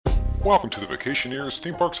Welcome to the Vacationeers,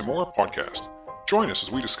 Theme Parks, and More podcast. Join us as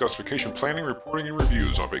we discuss vacation planning, reporting, and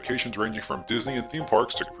reviews on vacations ranging from Disney and theme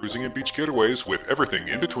parks to cruising and beach getaways with everything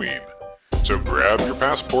in between. So grab your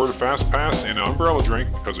passport, a fast pass, and an umbrella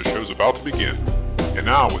drink because the show's about to begin. And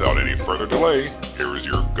now, without any further delay, here is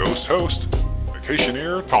your ghost host,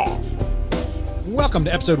 Vacationeer Tom. Welcome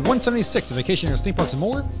to episode 176 of Vacationeers, Theme Parks, and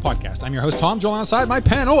More podcast. I'm your host, Tom, joined alongside my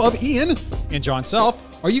panel of Ian and John Self.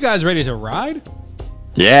 Are you guys ready to ride?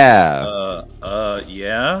 Yeah.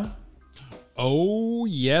 Yeah. Oh,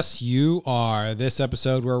 yes, you are. This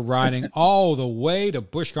episode, we're riding all the way to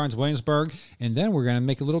Busch Gardens, Williamsburg, and then we're going to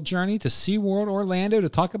make a little journey to SeaWorld Orlando to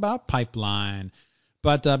talk about Pipeline.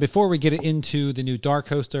 But before we get into the new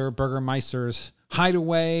DarKoaster, Burgermeister's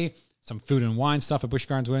Hideaway, some food and wine stuff at Busch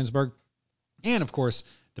Gardens, Williamsburg, and, of course,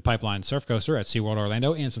 the Pipeline Surf Coaster at SeaWorld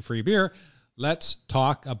Orlando, and some free beer, let's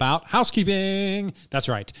talk about housekeeping. That's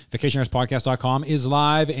right. VacationeersPodcast.com is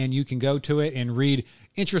live, and you can go to it and read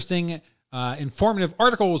interesting, informative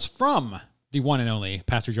articles from the one and only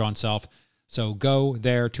Pastor John Self. So go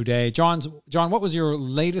there today. John, what was your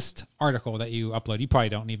latest article that you uploaded? You probably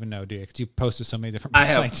don't even know, do you? Because you posted so many different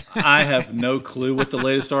sites. I have no clue what the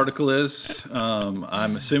latest article is.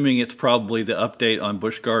 I'm assuming it's probably the update on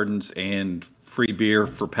Busch Gardens and free beer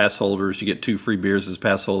for pass holders. You get 2 free beers as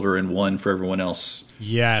pass holder and 1 for everyone else.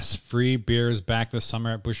 Yes, free beers back this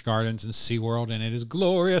summer at Busch Gardens and SeaWorld, and it is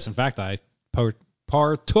glorious. In fact, I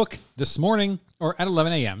partook this morning, or at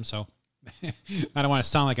 11 a.m., so I don't want to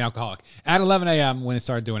sound like an alcoholic. At 11 a.m. when it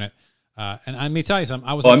started doing it. And let me tell you something,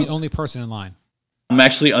 I was the only person in line. I'm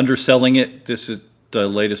actually underselling it. This is the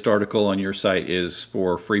latest article on your site is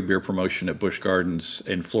for free beer promotion at Busch Gardens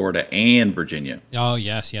in Florida and Virginia. Oh,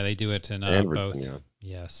 yes. Yeah, they do it in both. Virginia.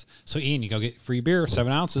 Yes. So, Ian, you go get free beer,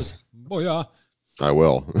 7 ounces. Booyah. I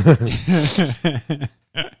will.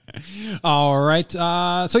 All right.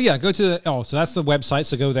 So, yeah, go to so that's the website.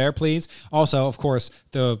 So go there, please. Also, of course,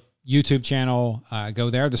 the YouTube channel, go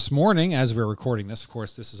there. This morning, as we're recording this, of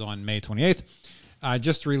course, this is on May 28th,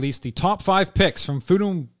 just released the top 5 picks from Food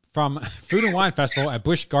and Wine Festival at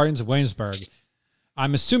Busch Gardens, Williamsburg.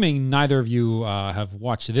 I'm assuming neither of you have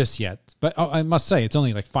watched this yet, but I must say it's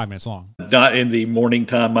only like 5 minutes long. Not in the morning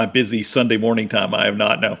time, my busy Sunday morning time. I have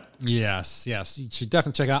not, no. Yes. You should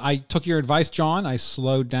definitely check it out. I took your advice, John. I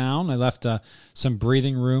slowed down. I left some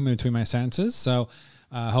breathing room in between my sentences, so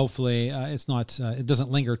hopefully it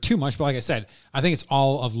doesn't linger too much. But like I said, I think it's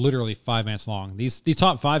all of literally 5 minutes long. These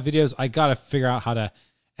top 5 videos, I got to figure out how to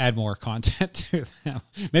add more content to them.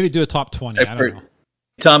 Maybe do a top 20. I don't know.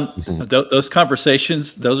 Tom, those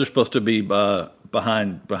conversations, those are supposed to be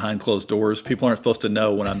behind closed doors. People aren't supposed to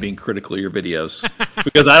know when I'm being critical of your videos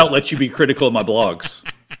because I don't let you be critical of my blogs.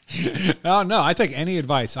 Oh, no, I take any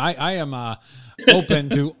advice. I am open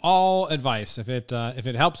to all advice. If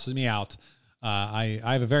it helps me out, I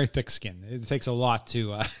have a very thick skin. It takes a lot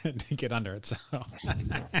to get under it. So,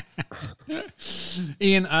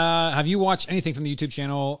 Ian, have you watched anything from the YouTube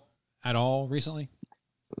channel at all recently?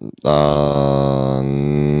 No.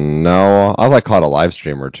 I caught a live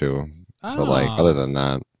stream or two, but other than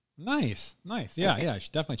that. Nice. Yeah, you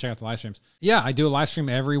should definitely check out the live streams. Yeah, I do a live stream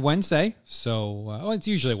every Wednesday. So, it's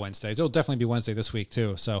usually Wednesdays. It'll definitely be Wednesday this week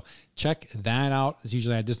too. So check that out. It's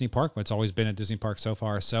usually at Disney Park, but it's always been at Disney Park so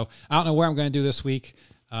far. So I don't know where I'm going to do this week.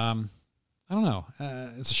 I don't know.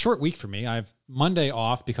 It's a short week for me. I have Monday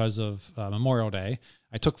off because of Memorial Day.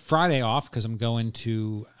 I took Friday off because I'm going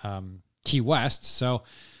to Key West. So,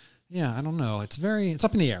 yeah, I don't know. It's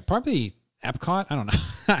up in the air. Probably Epcot. I don't know.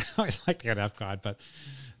 I always like to go to Epcot, but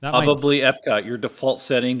probably Epcot. Your default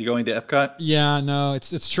setting going to Epcot? Yeah, no,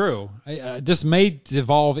 it's true. This may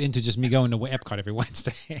devolve into just me going to Epcot every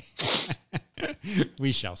Wednesday.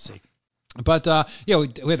 We shall see. But we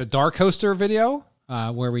had a DarKoaster video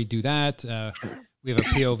where we do that. We have a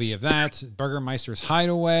POV of that. Burgermeister's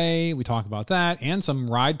Hideaway. We talk about that and some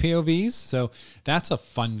ride POVs. So that's a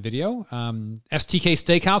fun video. STK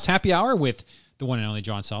Steakhouse Happy Hour with the one and only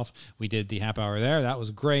John Self. We did the happy hour there. That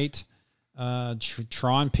was great.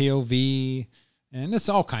 Tron POV, and it's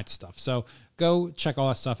all kinds of stuff. So go check all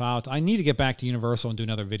that stuff out. I need to get back to Universal and do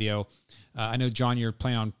another video. I know, John, you're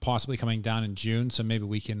planning on possibly coming down in June, so maybe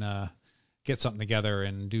we can get something together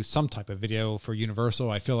and do some type of video for Universal.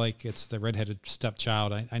 I feel like it's the redheaded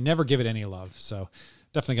stepchild. I never give it any love, so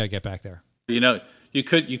definitely got to get back there. You know, you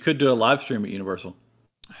could do a live stream at Universal.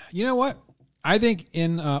 You know what? I think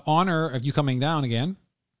in honor of you coming down again,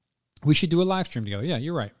 we should do a live stream together. Yeah,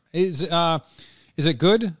 you're right. Is it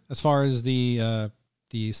good as far as the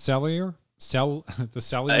cellular?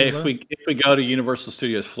 If we go to Universal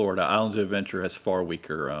Studios Florida, Islands of Adventure has far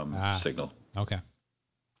weaker signal. Okay.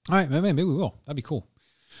 All right, maybe we will. That'd be cool.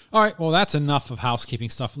 All right, well, that's enough of housekeeping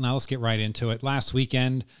stuff. Now let's get right into it. Last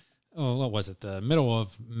weekend, what was it? The middle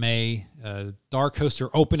of May, DarKoaster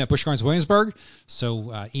opened at Busch Gardens Williamsburg.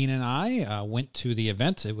 So Ian and I went to the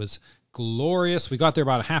event. It was glorious. We got there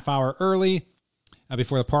about a half hour early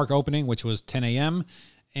before the park opening, which was 10 a.m.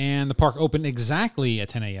 And the park opened exactly at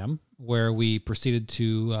 10 a.m., where we proceeded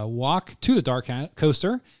to walk to the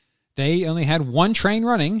DarKoaster. They only had one train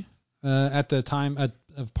running at the time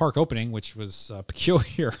of park opening, which was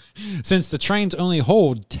peculiar, since the trains only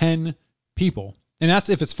hold 10 people. And that's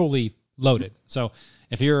if it's fully loaded. So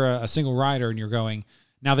if you're a single rider and you're going,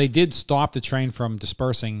 now they did stop the train from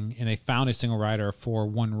dispersing, and they found a single rider for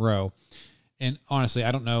one row. And honestly,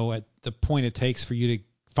 I don't know at the point it takes for you to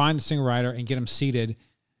find the single rider and get them seated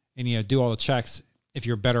and do all the checks. If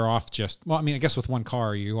you're better off I guess with one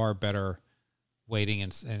car you are better waiting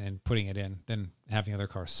and putting it in than having other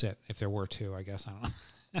cars sit, if there were two, I guess. I don't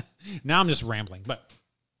know. Now I'm just rambling, but.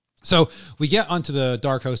 So we get onto the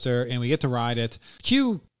DarKoaster and we get to ride it.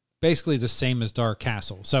 Queue basically is the same as Dark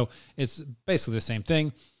Castle, so it's basically the same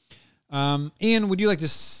thing. Ian, would you like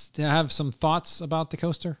to have some thoughts about the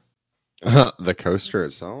coaster? The coaster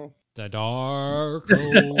itself? The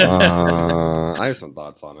DarKoaster. I have some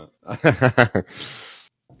thoughts on it.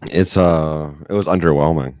 It was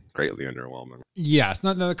underwhelming, greatly underwhelming. Yes,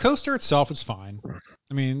 no, the coaster itself is fine.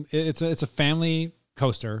 I mean, it's a family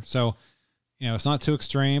coaster, so. It's not too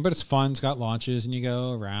extreme, but it's fun. It's got launches, and you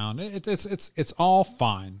go around. It's all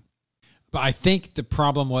fine. But I think the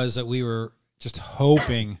problem was that we were just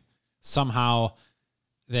hoping somehow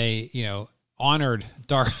they, honored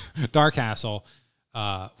Dark Castle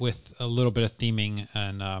with a little bit of theming,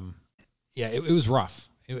 and it was rough.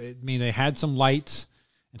 They had some lights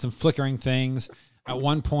and some flickering things. At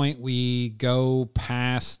one point, we go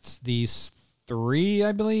past these 3,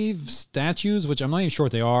 I believe, statues, which I'm not even sure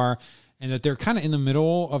what they are. And that they're kind of in the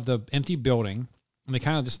middle of the empty building, and they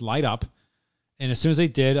kind of just light up. And as soon as they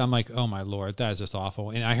did, I'm like, oh, my Lord, that is just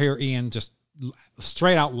awful. And I hear Ian just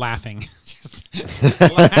straight out laughing. Just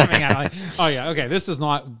laughing at it. Like, oh, yeah, okay, this does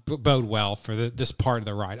not bode well for this part of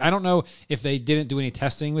the ride. I don't know if they didn't do any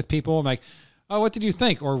testing with people. I'm like, oh, what did you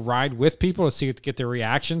think? Or ride with people to get their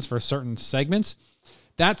reactions for certain segments.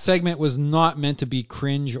 That segment was not meant to be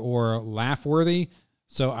cringe or laugh-worthy.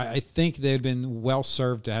 So I think they'd been well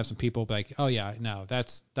served to have some people be like, oh, yeah, no,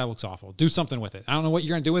 that looks awful. Do something with it. I don't know what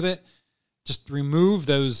you're going to do with it. Just remove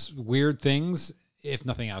those weird things, if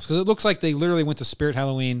nothing else. Because it looks like they literally went to Spirit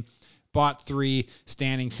Halloween, bought 3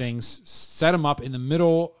 standing things, set them up in the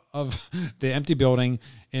middle of the empty building,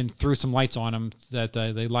 and threw some lights on them that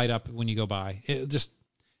they light up when you go by. It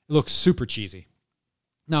looks super cheesy.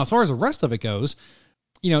 Now, as far as the rest of it goes,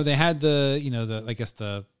 they had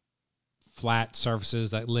the flat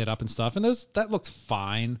surfaces that lit up and stuff, and that looked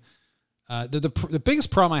fine. The biggest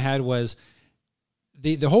problem I had was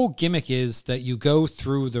the whole gimmick is that you go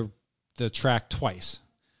through the track twice.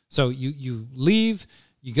 So you leave,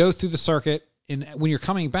 you go through the circuit, and when you're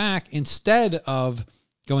coming back, instead of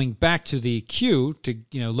going back to the queue to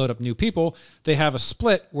load up new people, they have a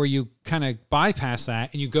split where you kind of bypass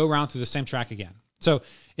that and you go around through the same track again. So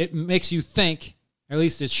it makes you think. At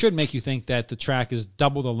least it should make you think that the track is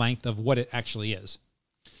double the length of what it actually is.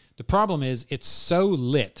 The problem is it's so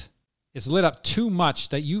lit. It's lit up too much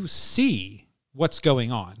that you see what's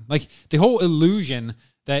going on. Like the whole illusion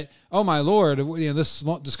that, oh my Lord,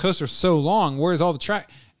 this coaster is so long. Where's all the track?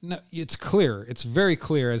 No, it's clear. It's very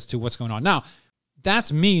clear as to what's going on. Now,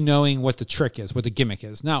 that's me knowing what the trick is, what the gimmick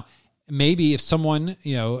is. Now, maybe if someone,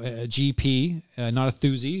 a GP, not a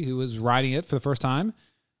thuzy, who was riding it for the first time,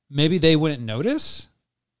 maybe they wouldn't notice.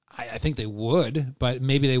 I think they would, but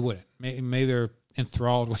maybe they wouldn't. Maybe they're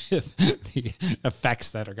enthralled with the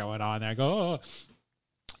effects that are going on there. I go, oh.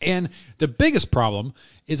 And the biggest problem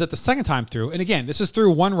is that the second time through, and again, this is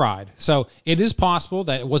through one ride, so it is possible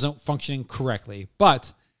that it wasn't functioning correctly.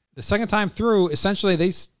 But the second time through, essentially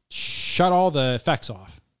they shut all the effects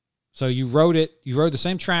off. So you rode the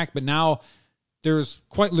same track, but now there's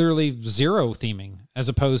quite literally 0 theming as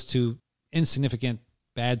opposed to insignificant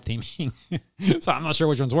bad theming. So I'm not sure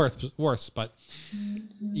which one's worse, but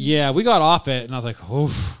yeah, we got off it and I was like,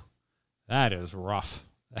 oof, that is rough.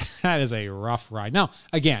 That is a rough ride. Now,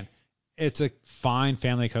 again, it's a fine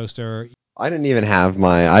family coaster. I didn't even have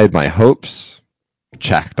I had my hopes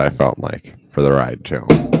checked, I felt like, for the ride too.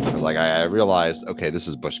 Like I realized, okay, this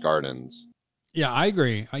is Busch Gardens. Yeah, I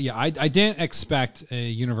agree. I didn't expect a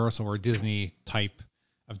Universal or Disney type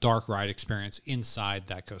of dark ride experience inside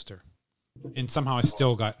that coaster. And somehow I'm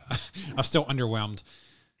still underwhelmed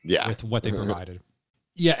with what they provided.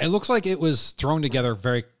 Yeah, it looks like it was thrown together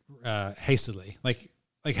very hastily. Like,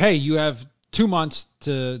 hey, you have 2 months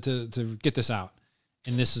to get this out,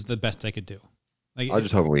 and this is the best they could do. Like, I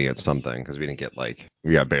just hope we get something because we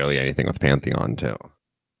got barely anything with Pantheon too.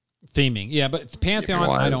 theming, yeah, but Pantheon,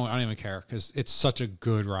 Theming-wise. I don't even care because it's such a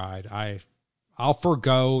good ride. I'll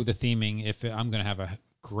forego the theming if I'm gonna have a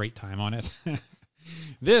great time on it.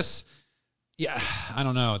 This, yeah, I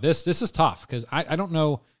don't know. This is tough because I don't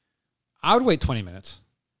know. I would wait 20 minutes,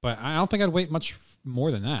 but I don't think I'd wait much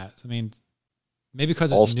more than that. I mean, maybe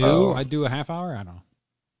because it's Also- new, I'd do a half hour. I don't know.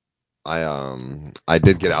 I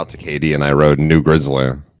did get out to KD and I rode New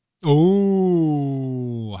Grizzly.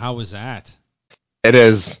 Oh, how was that? It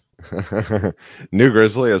is New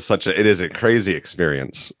Grizzly is a crazy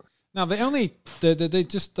experience. Now they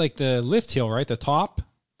just like the lift hill, right? The top.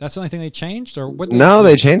 That's the only thing they changed, or what? No,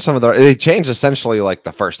 they changed they changed essentially like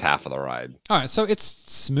the first half of the ride. All right, so it's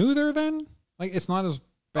smoother then. Like it's not as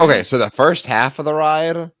bad. Okay, so the first half of the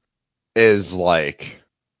ride is like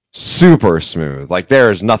super smooth. Like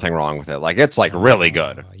there is nothing wrong with it. Like it's like really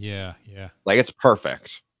good. Yeah. Like it's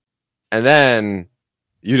perfect. And then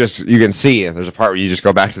you can see there's a part where you just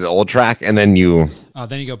go back to the old track and then you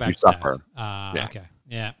Then you go back you to suffer. that. Yeah. Okay.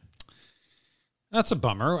 Yeah. That's a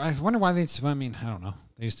bummer. I wonder why I mean, I don't know.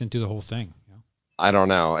 They just didn't do the whole thing. You know? I don't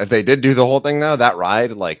know. If they did do the whole thing though, that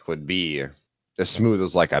ride like would be as smooth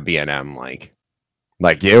as like a B&M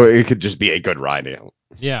it could just be a good ride.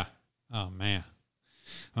 Yeah. Oh man.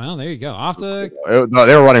 Well, there you go. Off the. No,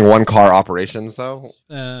 they were running one car operations though.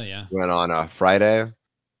 Yeah. Went on a Friday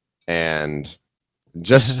and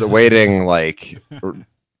just waiting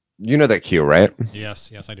you know that queue, right?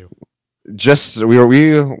 Yes, I do. We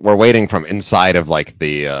were waiting from inside of like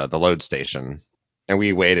the load station and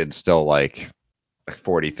we waited still like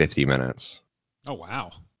 40 50 minutes. Oh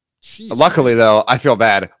wow. Jeez, Luckily though, I feel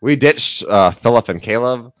bad. We ditched Philip and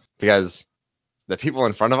Caleb because the people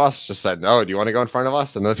in front of us just said, "No, do you want to go in front of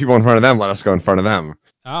us?" And the people in front of them let us go in front of them.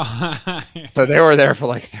 Oh. So they were there for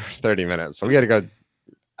like 30 minutes. But we had to go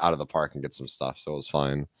out of the park and get some stuff, so it was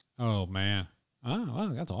fine. Oh man. Oh,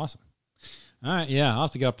 wow, that's awesome. All right, yeah, I'll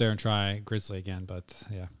have to get up there and try Grizzly again, but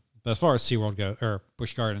yeah. But as far as SeaWorld goes, or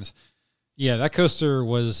Busch Gardens, yeah, that coaster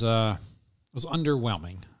was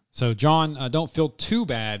underwhelming. So John, don't feel too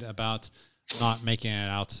bad about not making it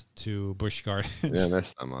out to Busch Gardens Yeah,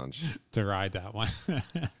 missed that much. to ride that one.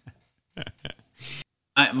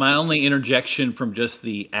 My only interjection from just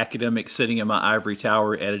the academic sitting in my ivory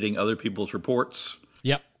tower editing other people's reports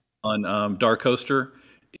Yep. on DarKoaster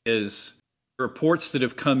is reports that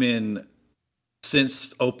have come in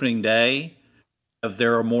since opening day of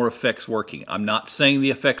there are more effects working. I'm not saying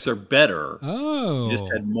the effects are better. Oh.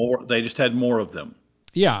 They just had more of them.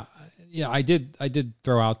 Yeah. I did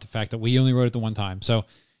throw out the fact that we only rode it the one time, so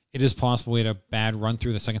it is possible we had a bad run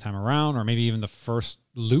through the second time around, or maybe even the first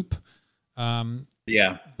loop.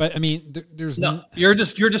 Yeah. But I mean, there's No, your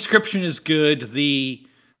description is good. I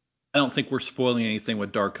don't think we're spoiling anything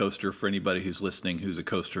with DarKoaster for anybody who's listening, who's a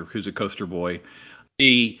coaster boy.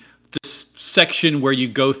 The section where you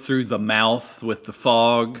go through the mouth with the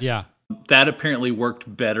fog, yeah. that apparently worked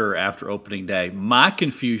better after opening day. My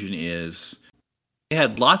confusion is they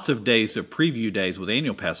had lots of days of preview days with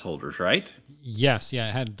annual pass holders, right? Yes, yeah,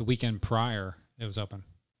 it had the weekend prior it was open.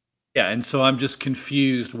 Yeah, and so I'm just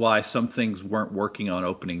confused why some things weren't working on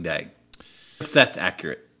opening day, if that's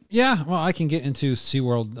accurate. Yeah, well, I can get into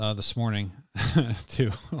SeaWorld this morning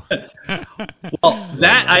too. Well,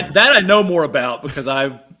 that I know more about because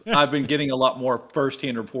I've been getting a lot more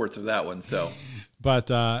firsthand reports of that one. So, but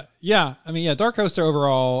yeah, I mean, yeah, DarKoaster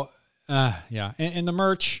overall, yeah, and the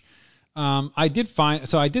merch. I did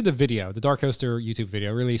the video, the DarKoaster YouTube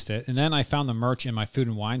video, released it, and then I found the merch in my food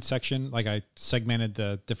and wine section. Like I segmented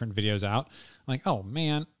the different videos out. I'm like, oh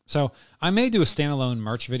man, so I may do a standalone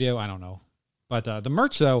merch video. I don't know, but the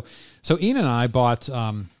merch though. So Ian and I bought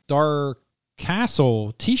Dark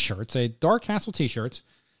Castle T-shirts. Dark Castle T-shirts.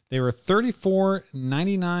 They were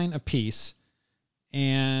 $34.99 a piece,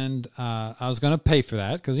 and I was gonna pay for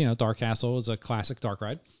that because Dark Castle is a classic dark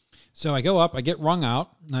ride. So I go up, I get rung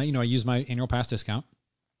out. I use my annual pass discount,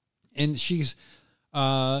 and she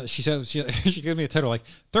said she gave me a total like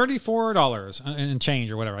 $34 and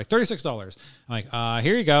change or whatever, like $36. I'm like,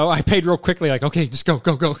 here you go. I paid real quickly, like, okay, just go,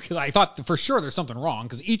 because I thought for sure there's something wrong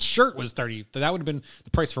because each shirt was $30. That would have been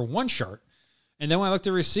the price for one shirt. And then when I looked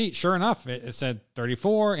at the receipt, sure enough, it said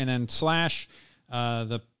 $34, and then slash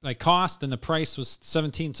the cost, and the price was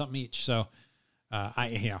 $17 something each. So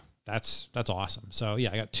That's awesome. So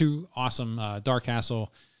yeah, I got two awesome Dark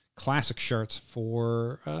Castle classic shirts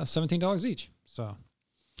for $17 each. So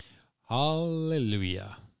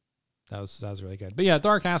hallelujah, that was really good. But yeah,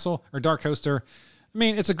 Dark Castle or DarKoaster, I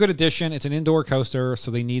mean, it's a good addition. It's an indoor coaster,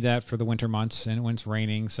 so they need that for the winter months and when it's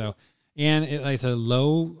raining. So, and it's a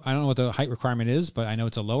low. I don't know what the height requirement is, but I know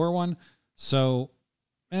it's a lower one. So,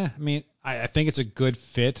 I mean, I think it's a good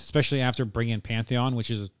fit, especially after bringing in Pantheon, which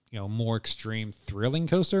is more extreme, thrilling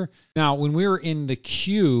coaster. Now, when we were in the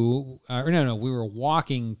queue, we were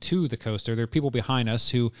walking to the coaster. There are people behind us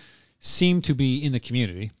who seem to be in the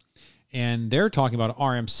community, and they're talking about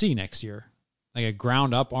RMC next year, like a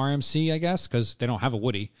ground up RMC, I guess, because they don't have a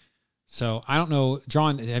Woody. So I don't know,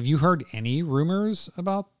 John, have you heard any rumors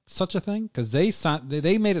about such a thing? Because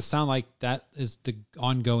they made it sound like that is the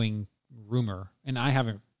ongoing rumor, and I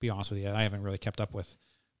haven't, be honest with you, I haven't really kept up with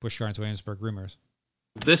Busch Gardens Williamsburg rumors.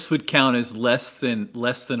 This would count as less than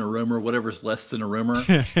a rumor, whatever's less than a rumor.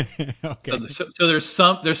 Okay. So there's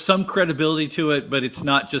some credibility to it, but it's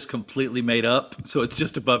not just completely made up. So it's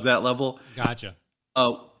just above that level. Gotcha.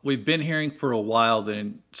 We've been hearing for a while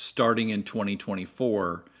that starting in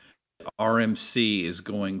 2024, RMC is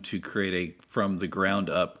going to create a from the ground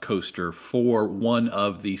up coaster for one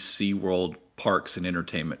of the SeaWorld parks and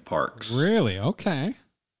entertainment parks. Really? Okay.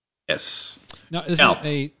 Yes. Now, is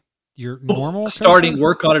it your normal starting coaster?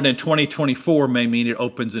 work on it in 2024 may mean it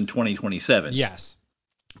opens in 2027. Yes.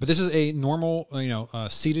 But this is a normal,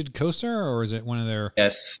 seated coaster, or is it one of their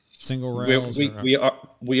single rails?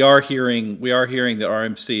 We are hearing that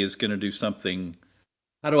RMC is going to do something.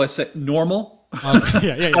 How do I say normal? Okay.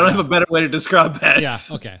 Yeah, I don't have a better way to describe that. Yeah.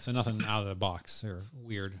 Okay. So nothing out of the box or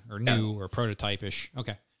weird or new or prototype-ish.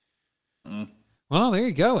 Okay. Well, there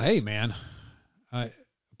you go. Hey, man.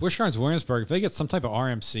 Busch Gardens Williamsburg, if they get some type of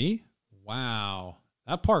RMC, wow,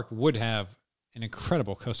 that park would have an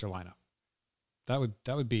incredible coaster lineup. That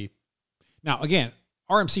would be. Now again,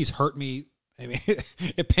 RMCs hurt me. I mean,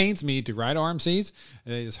 it pains me to ride RMCs.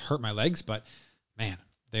 They just hurt my legs, but man,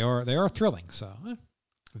 they are thrilling. So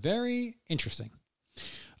very interesting.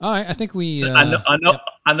 All right, I think we.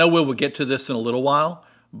 I know we will get to this in a little while,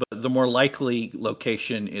 but the more likely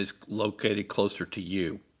location is located closer to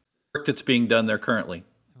you. Work that's being done there currently.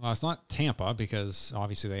 Well, it's not Tampa because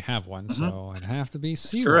obviously they have one, so it'd have to be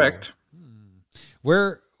SeaWorld. Correct.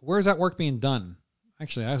 Where's that work being done?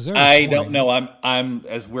 Actually, I was there. I don't know. I'm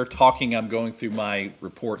as we're talking, I'm going through my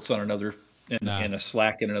reports on another in a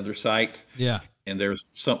Slack in another site. Yeah. And there's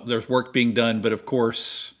work being done, but of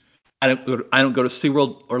course, I don't go to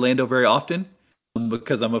SeaWorld Orlando very often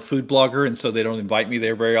because I'm a food blogger, and so they don't invite me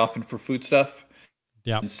there very often for food stuff.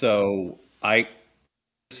 Yeah. And so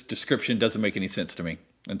this description doesn't make any sense to me.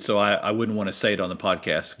 And so I wouldn't want to say it on the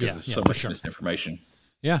podcast because there's so much misinformation.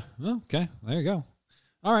 Yeah. Well, okay. There you go.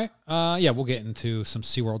 All right. We'll get into some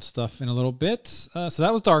SeaWorld stuff in a little bit. So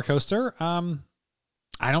that was DarKoaster.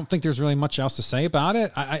 I don't think there's really much else to say about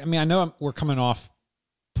it. I mean, I know we're coming off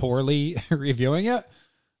poorly reviewing it,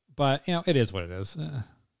 but it is what it is.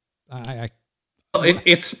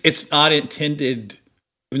 It's not intended,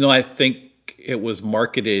 even though I think it was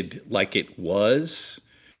marketed like it was.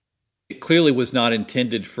 It clearly was not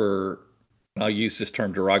intended for, I'll use this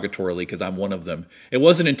term derogatorily because I'm one of them. It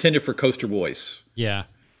wasn't intended for coaster boys. Yeah.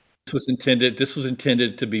 This was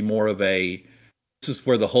intended to be more of this is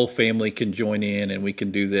where the whole family can join in and we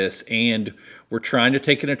can do this. And we're trying to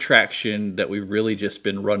take an attraction that we've really just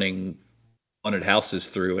been running haunted houses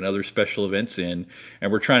through and other special events in,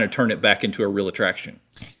 and we're trying to turn it back into a real attraction.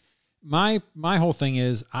 My whole thing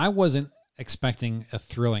is I wasn't expecting a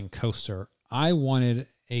thrilling coaster. I wanted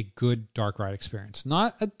a good dark ride experience,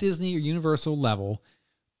 not a Disney or Universal level,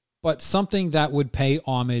 but something that would pay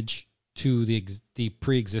homage to the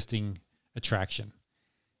pre-existing attraction.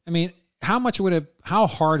 I mean, how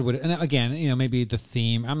hard would it, and again, maybe the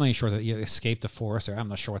theme, I'm not sure that you escape the forest, or I'm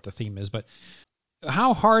not sure what the theme is, but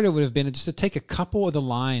how hard it would have been just to take a couple of the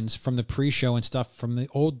lines from the pre-show and stuff from the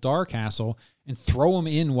old Dark Castle and throw them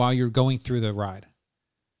in while you're going through the ride.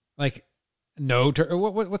 Like,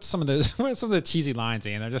 what's some of those? What's some of the cheesy lines,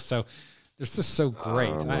 Ian? They're just so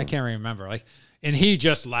great. I can't remember. Like, and he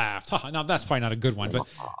just laughed. Now that's probably not a good one, but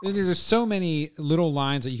there's so many little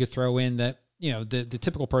lines that you could throw in that the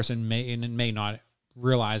typical person may not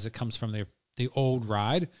realize it comes from the old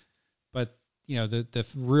ride, but the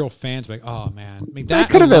real fans be like, oh man, I mean, that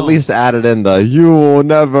they could have at least added in the "you'll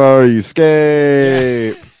never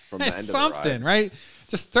escape" from the end of the ride. Right?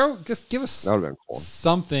 Just give us That would have been cool.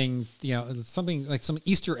 Something, something like some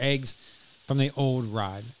Easter eggs from the old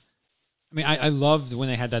ride. I mean, I loved when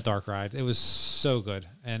they had that dark ride. It was so good,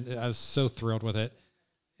 and I was so thrilled with it.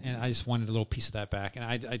 And I just wanted a little piece of that back. And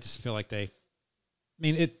I just feel like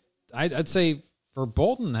I'd say for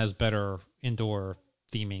Bolton has better indoor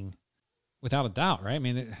theming, without a doubt, right? I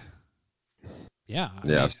mean, Yeah.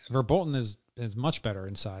 Yes. Verbolten is much better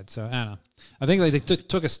inside. So I don't know. I think they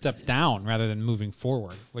took a step down rather than moving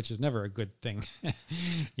forward, which is never a good thing.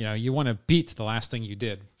 You want to beat the last thing you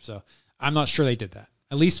did. So I'm not sure they did that,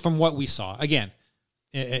 at least from what we saw. Again,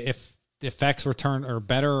 if the effects are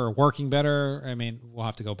better or working better, we'll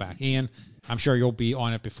have to go back. Ian, I'm sure you'll be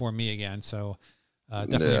on it before me again. So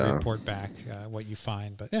definitely report back what you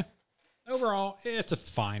find. But yeah, overall, it's a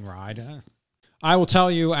fine ride. I will tell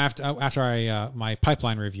you after I my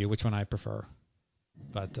pipeline review which one I prefer,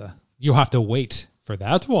 but you'll have to wait for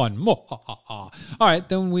that one. All right,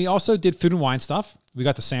 then we also did food and wine stuff. We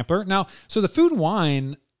got the sampler. Now, so the food and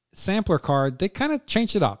wine sampler card, they kind of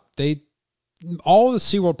changed it up. All the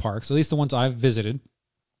SeaWorld parks, at least the ones I've visited,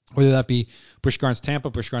 whether that be Busch Gardens Tampa,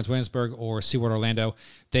 Busch Gardens Williamsburg, or SeaWorld Orlando,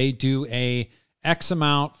 they do a X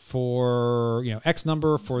amount for, X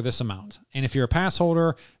number for this amount. And if you're a pass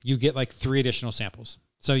holder, you get like 3 additional samples.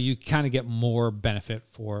 So you kind of get more benefit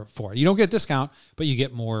for it. You don't get a discount, but you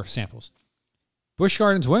get more samples. Busch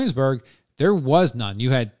Gardens Williamsburg, there was none.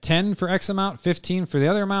 You had 10 for X amount, 15 for the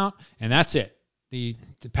other amount, and that's it. The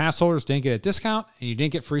pass holders didn't get a discount, and you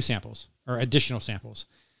didn't get free samples or additional samples.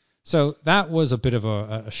 So that was a bit of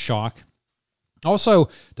a shock. Also,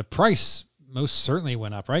 the price most certainly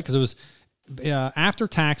went up, right? Because it was after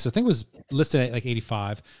tax, I think it was listed at like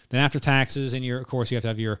 $85. Then after taxes, and of course you have to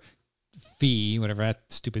have your fee, whatever that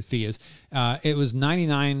stupid fee is. It was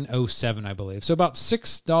 $99.07, I believe. So about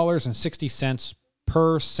 $6.60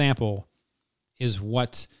 per sample is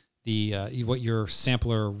what what your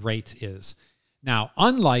sampler rate is. Now,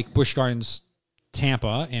 unlike Busch Gardens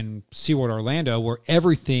Tampa and SeaWorld Orlando, where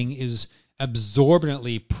everything is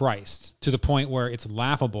absorbently priced to the point where it's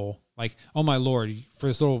laughable. Like, oh my Lord, for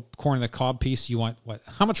this little corn on the cob piece, you want what?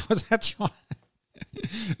 How much was that, John?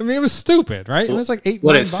 It was stupid, right? It was like $8,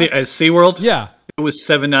 $9. At SeaWorld? Yeah. It was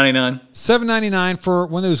 $7.99. $7.99 for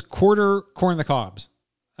one of those quarter corn on the cobs.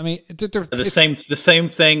 The same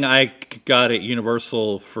thing I got at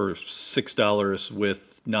Universal for $6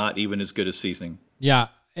 with not even as good as seasoning. Yeah.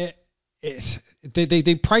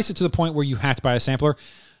 They price it to the point where you have to buy a sampler.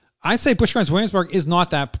 I'd say Busch Gardens Williamsburg is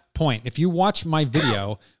not that point. If you watch my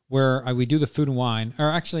video where we do the food and wine, or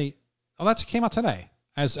actually, that came out today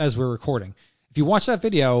as we're recording. If you watch that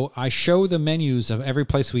video, I show the menus of every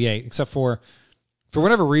place we ate, except for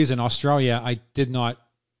whatever reason, Australia, I did not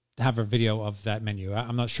have a video of that menu.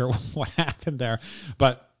 I'm not sure what happened there,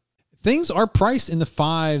 but things are priced in the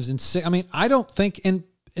 5s and 6. I don't think, and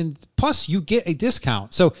plus you get a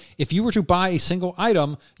discount. So if you were to buy a single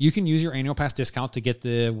item, you can use your annual pass discount to get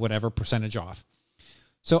the whatever percentage off.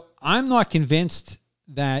 So I'm not convinced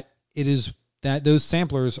that those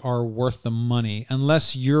samplers are worth the money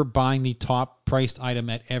unless you're buying the top priced item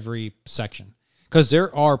at every section. Because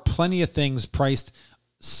there are plenty of things priced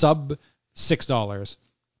sub $6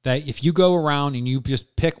 that if you go around and you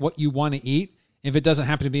just pick what you want to eat, if it doesn't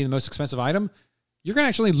happen to be the most expensive item, you're going to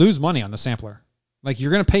actually lose money on the sampler. Like,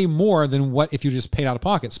 you're going to pay more than what if you just paid out of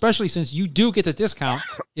pocket, especially since you do get the discount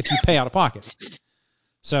if you pay out of pocket.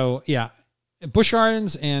 So, yeah, Busch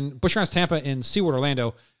Gardens Tampa and SeaWorld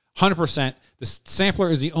Orlando, 100%. The sampler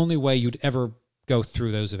is the only way you'd ever go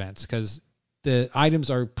through those events because the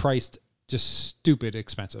items are priced just stupid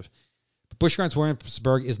expensive. But Busch Gardens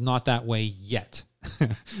Williamsburg is not that way yet.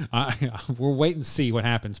 We'll wait and see what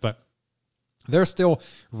happens, but they're still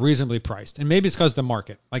reasonably priced. And maybe it's because of the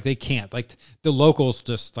market. Like, they can't. Like, the locals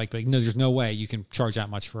just, no, there's no way you can charge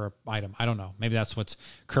that much for an item. I don't know. Maybe that's what's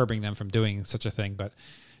curbing them from doing such a thing. But,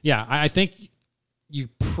 yeah, I think you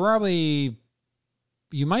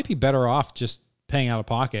might be better off just paying out of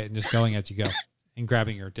pocket and just going as you go and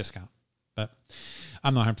grabbing your discount. But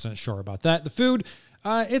I'm not 100% sure about that. The food,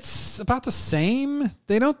 it's about the same.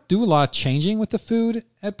 They don't do a lot of changing with the food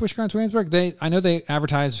at Busch Gardens Williamsburg. I know they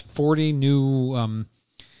advertise 40 new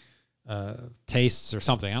tastes or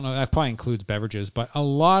something. I don't know. That probably includes beverages, but a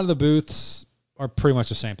lot of the booths are pretty much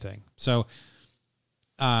the same thing. So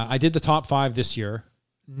I did the top 5 this year.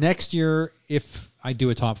 Next year, if I do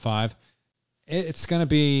a top 5, it's going to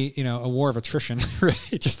be, a war of attrition, really,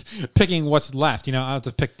 just picking what's left. I'll have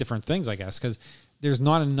to pick different things, I guess, because there's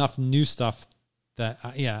not enough new stuff that,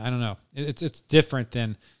 I don't know. It's different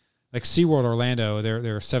than, like, SeaWorld Orlando,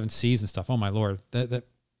 there are 7 Seas and stuff. Oh, my Lord. The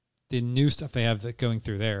new stuff they have going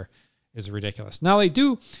through there is ridiculous. Now,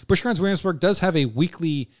 Busch Gardens Williamsburg does have a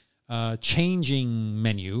weekly changing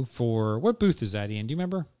menu for, what booth is that, Ian? Do you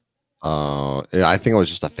remember? Yeah, I think it was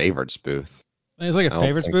just a favorites booth. It's like a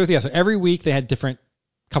favorites booth. Yeah, so every week they had different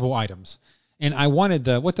couple items. And I wanted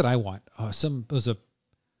what did I want? It was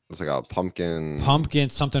like a pumpkin. Pumpkin,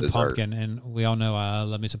 something dessert. pumpkin. And we all know I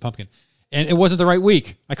love me some pumpkin. And it wasn't the right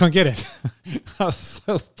week. I couldn't get it. I was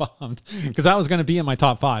so bummed because that was going to be in my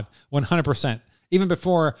top 5, 100%. Even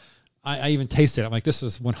before I even tasted it, I'm like, this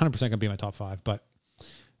is 100% going to be in my top 5. But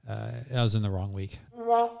I was in the wrong week.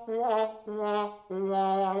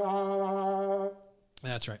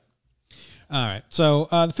 That's right. All right. So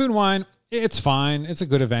the Food and Wine, it's fine. It's a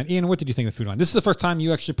good event. Ian, what did you think of the Food and Wine? This is the first time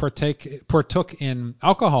you actually partook in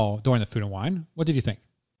alcohol during the Food and Wine. What did you think?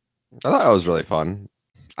 I thought it was really fun.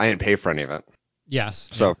 I didn't pay for any of it. Yes.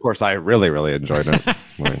 So, of course, I really, really enjoyed it.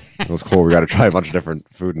 Like, it was cool. We got to try a bunch of different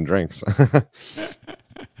food and drinks.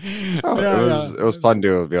 It was fun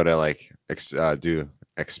to be able to, like,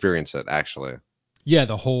 experience it, actually. Yeah,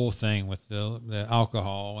 the whole thing with the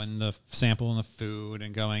alcohol and the sample and the food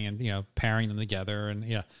and going and, pairing them together.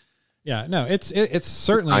 And, no, it's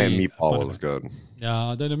certainly. Iron meatball was good.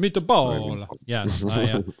 Yeah, the meatball. Yes.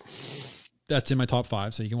 That's in my top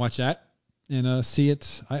 5, so you can watch that and see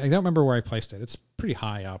it. I don't remember where I placed it. It's pretty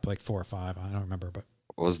high up, like 4 or 5. I don't remember, but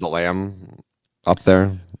was the lamb up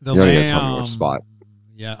there? The you don't lamb. Even tell me which spot.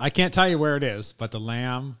 Yeah, I can't tell you where it is, but the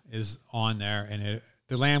lamb is on there, and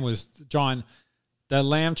the lamb was John. The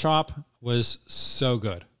lamb chop was so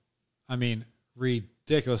good. I mean,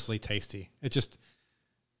 ridiculously tasty. It just,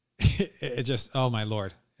 oh my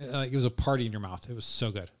Lord. It was a party in your mouth. It was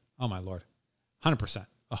so good. Oh my Lord. 100%.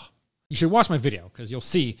 Oh. You should watch my video because you'll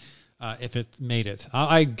see if it made it.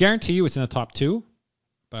 I guarantee you it's in the top 2,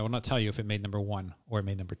 but I will not tell you if it made number 1 or it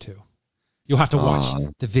made number 2. You'll have to watch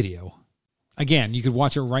the video. Again, you could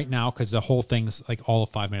watch it right now because the whole thing's like all of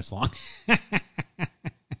 5 minutes long.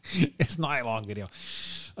 It's not a long video.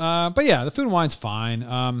 But yeah, the Food and Wine's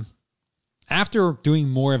fine. After doing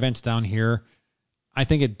more events down here, I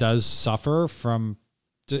think it does suffer from.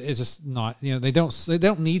 It's just not. They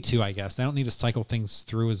don't need to. I guess they don't need to cycle things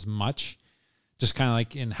through as much. Just kind of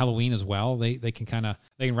like in Halloween as well. They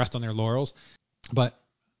can rest on their laurels, but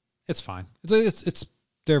it's fine. It's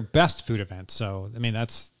their best food event. So I mean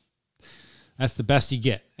that's the best you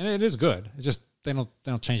get, and it is good. It's just they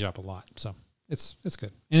don't change it up a lot. So. It's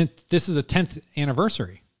good. And this is the 10th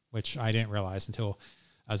anniversary, which I didn't realize until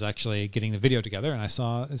I was actually getting the video together, and I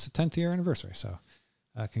saw it's the 10th year anniversary. So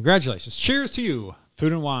congratulations. Cheers to you,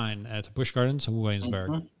 Food and Wine at Busch Gardens,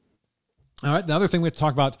 Williamsburg. Mm-hmm. All right, the other thing we have to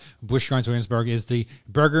talk about Busch Gardens, Williamsburg is the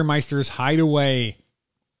Burgermeister's Hideaway.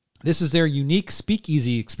 This is their unique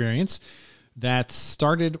speakeasy experience that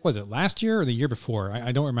started, was it last year or the year before?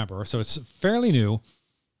 I don't remember. So it's fairly new.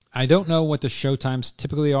 I don't know what the show times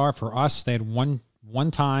typically are for us. They had one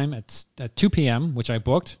time at 2 p.m., which I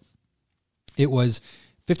booked. It was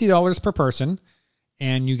 $50 per person,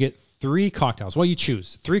 and you get 3 cocktails. Well, you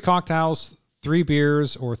choose 3 cocktails, 3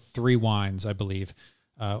 beers, or 3 wines, I believe,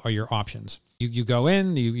 are your options. You go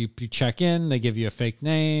in, you check in, they give you a fake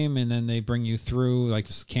name, and then they bring you through like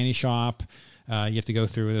this candy shop. You have to go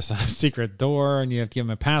through this secret door, and you have to give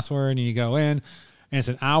them a password, and you go in. And it's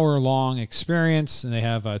an hour-long experience, and they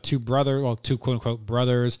have 2 quote-unquote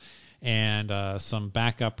brothers, and some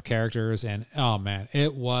backup characters. And, oh, man,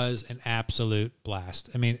 it was an absolute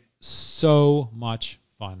blast. I mean, so much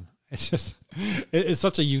fun. It's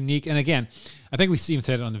such a unique, and again, I think we even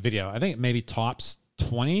said it on the video. I think it maybe tops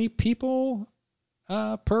 20 people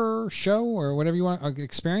per show or whatever you want to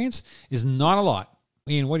experience is not a lot.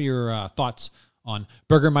 Ian, what are your thoughts on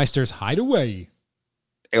Burgermeister's Hideaway?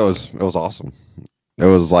 It was awesome. It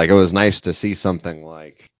was nice to see something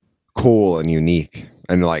like cool and unique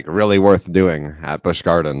and like really worth doing at Busch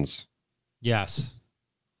Gardens. Yes.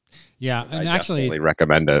 Yeah, and I actually definitely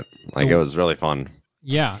recommend it. Like it was really fun.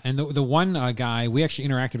 Yeah, and the one guy we actually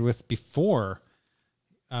interacted with before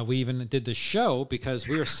we even did the show because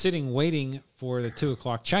we were sitting waiting for the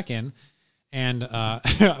 2:00 check-in, and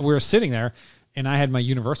we were sitting there, and I had my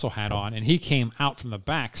Universal hat on, and he came out from the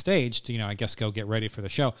backstage to I guess go get ready for the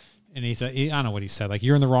show. And he said, I don't know what he said, like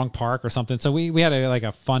you're in the wrong park or something. So we had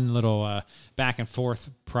a fun little back and forth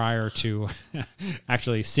prior to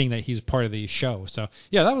actually seeing that he's part of the show. So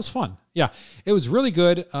yeah, that was fun. Yeah, it was really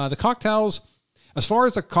good. The cocktails, as far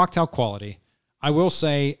as the cocktail quality, I will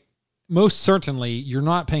say most certainly you're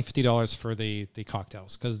not paying $50 for the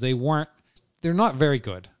cocktails because they're not very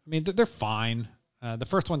good. I mean, they're fine. The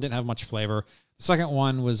first one didn't have much flavor. The second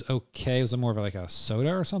one was okay. It was more of like a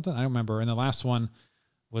soda or something. I don't remember. And the last one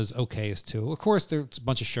was okay as too. Of course, there's a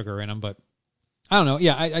bunch of sugar in them, but I don't know.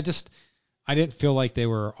 Yeah, I didn't feel like they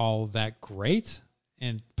were all that great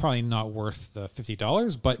and probably not worth the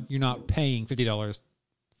 $50, but you're not paying $50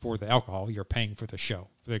 for the alcohol. You're paying for the show,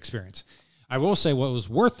 for the experience. I will say what was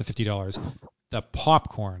worth the $50, the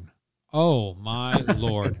popcorn. Oh, my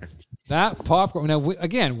Lord. That popcorn. Now,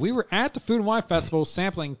 we were at the Food and Wine Festival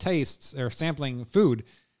sampling food,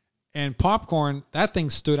 And popcorn, that thing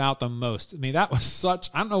stood out the most. I mean, that was such,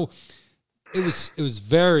 I don't know, it was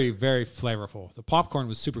very, very flavorful. The popcorn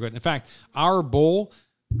was super good. In fact, our bowl,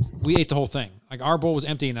 we ate the whole thing. Like, our bowl was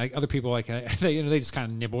empty, and like other people, like, they just kind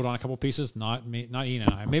of nibbled on a couple pieces. Not me, not Ian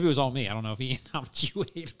and I. Maybe it was all me. I don't know if Ian, how much you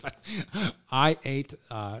ate, but I ate.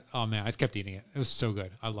 Oh man, I kept eating it. It was so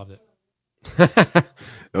good. I loved it.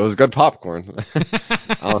 It was good popcorn.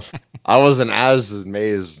 I wasn't as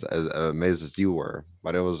amazed as you were,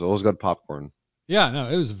 but it was good popcorn. Yeah, no,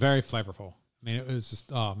 it was very flavorful. I mean, it was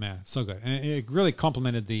just, oh man, so good, and it really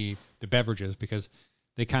complemented the beverages because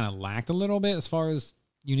they kind of lacked a little bit as far as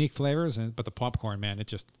unique flavors, but the popcorn, man, it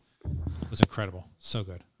just was incredible, so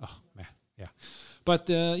good. Oh man, yeah. But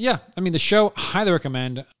yeah, I mean, the show, highly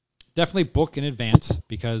recommend. Definitely book in advance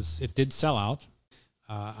because it did sell out.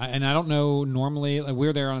 And I don't know, normally, like,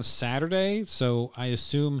 we're there on a Saturday, so I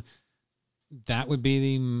assume that would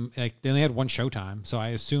be like, they only had one showtime, so I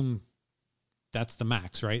assume that's the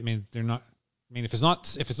max, right? I mean, they're not, I mean, if it's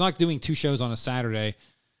not doing 2 shows on a Saturday,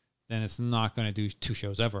 then it's not going to do 2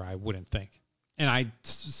 shows ever, I wouldn't think. And I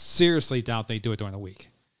seriously doubt they do it during the week.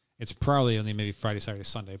 It's probably only maybe Friday, Saturday,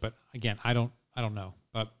 Sunday, but again, I don't know.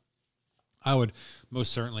 But I would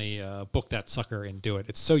most certainly book that sucker and do it.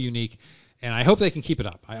 It's so unique. And I hope they can keep it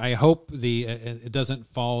up. I hope it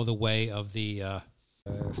doesn't follow the way of the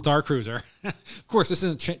Star Cruiser. Of course, this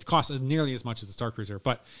doesn't cost nearly as much as the Star Cruiser,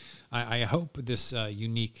 but I hope this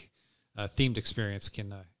unique themed experience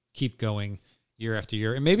can keep going year after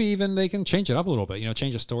year. And maybe even they can change it up a little bit,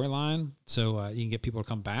 change the storyline so you can get people to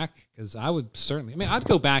come back. Because I would certainly, I'd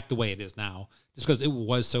go back the way it is now just because it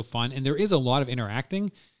was so fun. And there is a lot of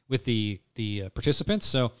interacting with the participants.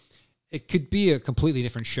 So it could be a completely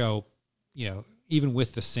different show, even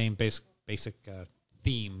with the same basic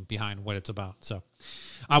theme behind what it's about. So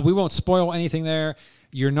we won't spoil anything there.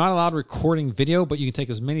 You're not allowed recording video, but you can take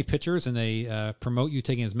as many pictures, and they promote you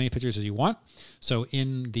taking as many pictures as you want. So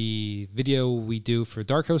in the video we do for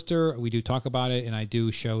DarKoaster, we do talk about it, and I do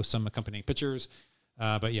show some accompanying pictures.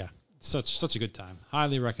 But yeah, such a good time.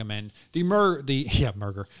 Highly recommend the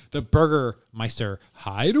Burgermeister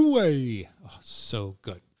Hideaway. Oh, so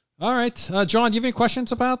good. All right, John, do you have any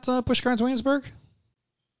questions about Busch Gardens Williamsburg?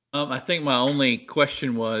 I think my only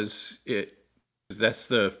question was that's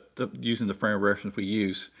the using the frame of reference we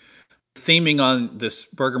use. Theming on this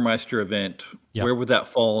Burgermeister event, Yep. Where would that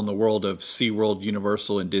fall in the world of SeaWorld,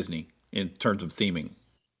 Universal, and Disney in terms of theming?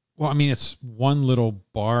 Well, it's one little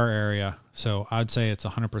bar area, so I'd say it's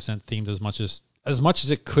 100% themed as much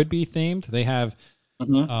as it could be themed. They have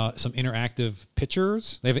some interactive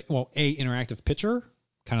pictures. They have a interactive picture,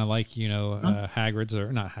 kind of like Hagrid's,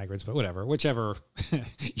 or not Hagrid's, but whichever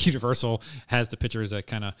Universal has the pictures that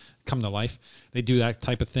kind of come to life. They do that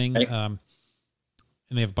type of thing. Right.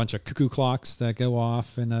 And they have a bunch of cuckoo clocks that go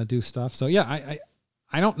off and do stuff. So yeah,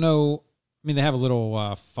 I don't know. They have a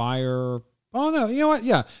little fire. Oh no, you know what?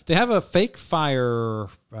 Yeah, they have a fake fire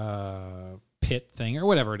pit thing or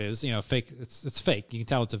whatever it is. Fake. It's fake. You can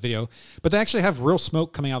tell it's a video, but they actually have real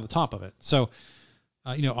smoke coming out the top of it. So,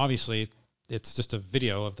 obviously it's just a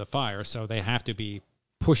video of the fire, so they have to be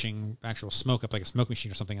pushing actual smoke up like a smoke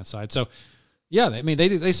machine or something inside. So, yeah,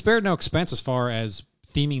 they spared no expense as far as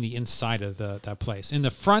theming the inside of that place. In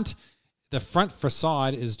the front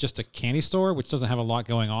facade is just a candy store, which doesn't have a lot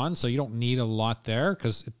going on, so you don't need a lot there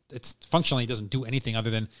because it's functionally doesn't do anything other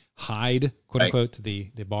than hide, quote unquote,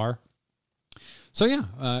 the bar. So yeah,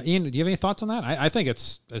 Ian, do you have any thoughts on that? I think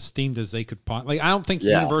it's as themed as they could. I don't think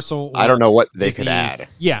Universal. I don't know what they Disney, could add.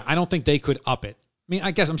 Yeah, I don't think they could up it.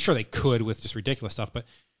 I guess I'm sure they could with just ridiculous stuff, but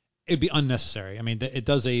it'd be unnecessary. It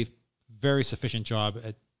does a very sufficient job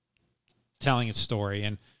at telling its story,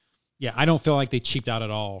 and yeah, I don't feel like they cheaped out at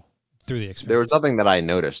all through the experience. There was nothing that I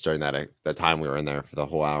noticed during that time we were in there for the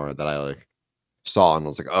whole hour that I saw and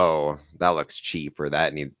was like, oh, that looks cheap, or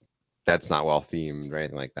that's not well themed or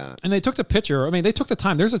anything like that. And they took the picture. They took the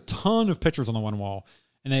time. There's a ton of pictures on the one wall,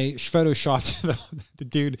 and they photoshopped the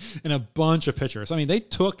dude in a bunch of pictures. They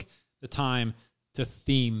took the time to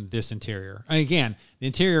theme this interior. And again, the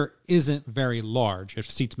interior isn't very large. It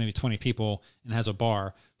seats maybe 20 people and has a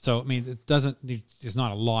bar. So, there's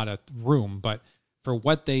not a lot of room, but for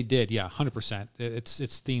what they did, yeah, 100%. It's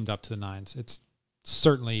themed up to the nines. It's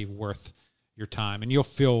certainly worth your time, and you'll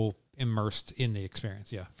feel immersed in the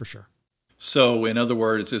experience. Yeah, for sure. So, in other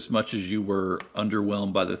words, as much as you were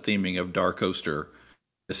underwhelmed by the theming of DarKoaster,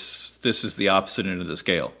 this is the opposite end of the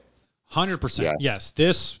scale. 100%. Yeah. Yes,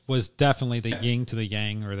 this was definitely the yin to the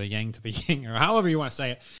yang, or the yang to the yin, or however you want to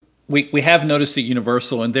say it. We have noticed that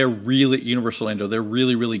Universal, and they're really they're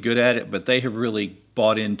really, really good at it, but they have really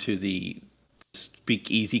bought into the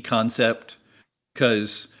speakeasy concept,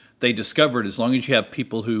 because they discovered as long as you have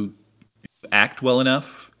people who act well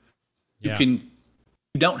enough, you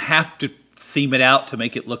don't have to theme it out to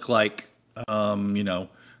make it look like,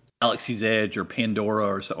 Galaxy's Edge or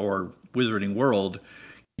Pandora or Wizarding World.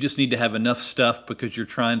 You just need to have enough stuff because you're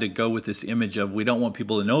trying to go with this image of we don't want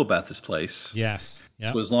people to know about this place. Yes.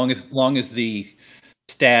 Yep. So as long as the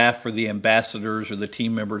staff or the ambassadors or the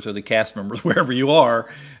team members or the cast members, wherever you are,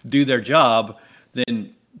 do their job,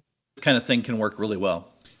 then this kind of thing can work really well.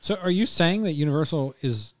 So are you saying that Universal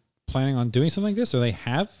is planning on doing something like this, or they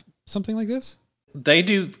have something like this? They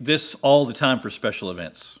do this all the time for special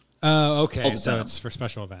events. Oh, okay. So it's for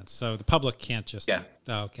special events. So the public can't just. Yeah.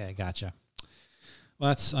 Okay, gotcha. Well,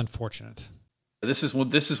 that's unfortunate. This is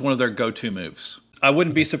one of their go-to moves. I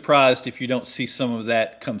wouldn't be surprised if you don't see some of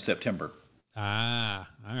that come September. Ah,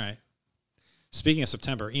 all right. Speaking of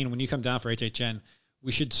September, Ian, when you come down for HHN,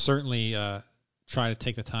 we should certainly try to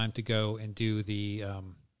take the time to go and do the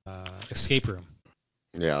escape room.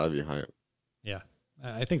 Yeah, that'd be hype. Yeah.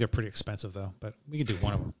 I think they're pretty expensive, though, but we could do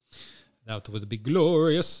one of them. That would be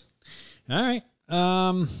glorious. All right.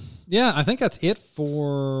 Yeah, I think that's it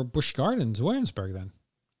for Busch Gardens, Williamsburg, then.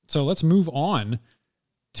 So let's move on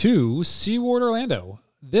to SeaWorld Orlando.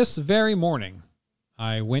 This very morning,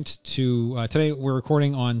 I went to, today we're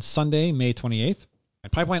recording on Sunday, May 28th.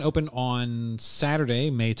 Pipeline opened on Saturday,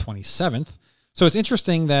 May 27th. So it's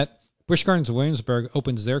interesting that Busch Gardens Williamsburg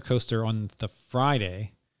opens their coaster on the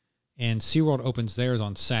Friday, and SeaWorld opens theirs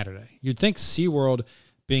on Saturday. You'd think SeaWorld,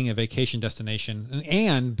 being a vacation destination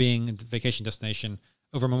and being a vacation destination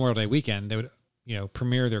over Memorial Day weekend, they would,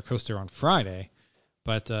 premiere their coaster on Friday,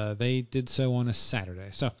 but they did so on a Saturday.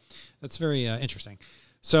 So that's very interesting.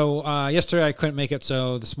 So yesterday I couldn't make it,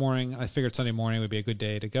 so this morning I figured Sunday morning would be a good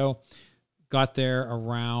day to go. Got there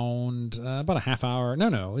around about a half hour.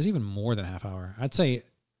 No, it was even more than a half hour. I'd say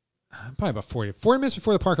probably about 40 minutes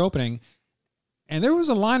before the park opening, and there was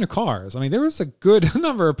a line of cars. I mean, there was a good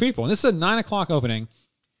number of people, and this is a 9 o'clock opening.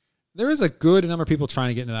 There is a good number of people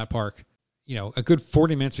trying to get into that park, a good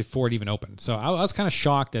 40 minutes before it even opened. So I was kind of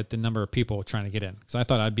shocked at the number of people trying to get in, because I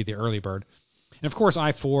thought I'd be the early bird. And of course,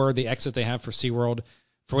 I-4, the exit they have for SeaWorld,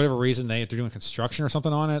 for whatever reason, they're doing construction or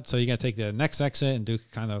something on it. So you got to take the next exit and do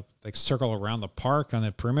kind of like circle around the park on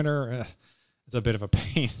the perimeter. It's a bit of a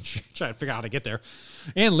pain trying to figure out how to get there.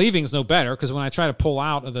 And leaving is no better, because when I try to pull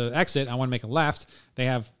out of the exit, I want to make a left. They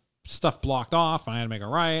have stuff blocked off, and I had to make a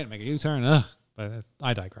right, make a U-turn. But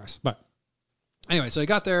I digress. But anyway, so I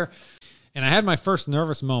got there, and I had my first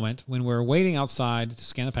nervous moment when we were waiting outside to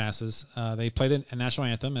scan the passes. They played a national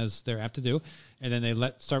anthem, as they're apt to do, and then they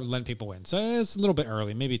start letting people in. So it's a little bit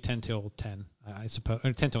early, maybe 10 till 10, I suppose,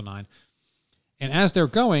 or 10 till 9. And as they're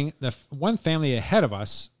going, the one family ahead of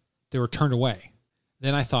us, they were turned away.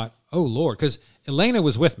 Then I thought, oh, Lord, because Elena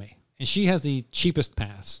was with me, and she has the cheapest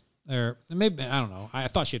pass. Or maybe, I don't know. I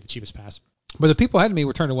thought she had the cheapest pass. But the people ahead of me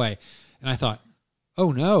were turned away. And I thought,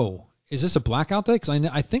 oh, no, is this a blackout date? Because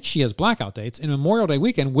I think she has blackout dates, and Memorial Day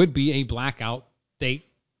weekend would be a blackout date.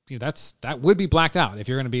 That would be blacked out if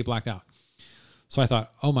you're going to be blacked out. So I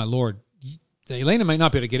thought, oh, my Lord, Elena might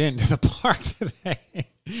not be able to get into the park today.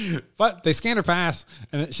 But they scanned her pass,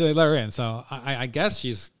 and they let her in. So I guess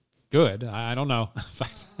she's good. I don't know.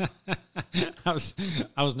 I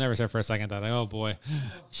was nervous there for a second. I thought, oh, boy,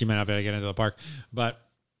 she might not be able to get into the park. But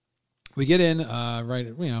we get in right,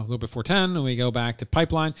 a little before 10, and we go back to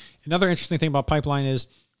Pipeline. Another interesting thing about Pipeline is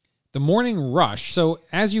the morning rush. So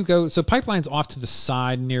as you go, so Pipeline's off to the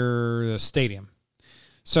side near the stadium.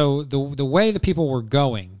 So the way the people were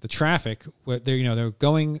going, the traffic, they're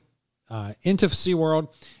going into SeaWorld.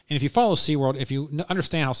 And if you follow SeaWorld, if you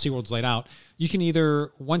understand how SeaWorld's laid out, you can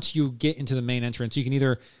either, once you get into the main entrance, you can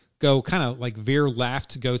either go kind of like veer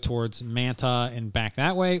left, go towards Manta and back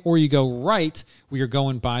that way, or you go right where you're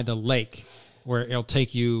going by the lake, where it'll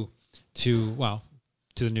take you to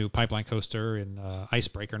the new Pipeline coaster and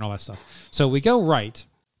Icebreaker and all that stuff. So we go right,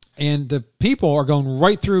 and the people are going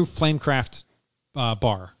right through Flamecraft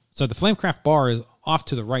bar. So the Flamecraft bar is off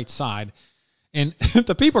to the right side, and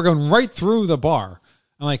the people are going right through the bar.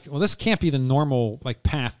 I'm like, well, this can't be the normal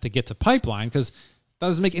path to get to Pipeline, because that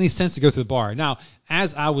doesn't make any sense to go through the bar. Now,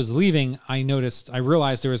 as I was leaving, I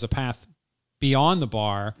realized there was a path beyond the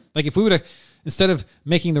bar. Like if we would have, instead of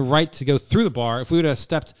making the right to go through the bar, if we would have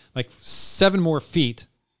stepped 7 more feet,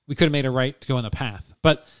 we could have made a right to go on the path.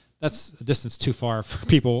 But that's a distance too far for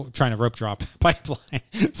people trying to rope drop Pipeline.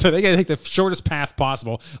 So they got to take the shortest path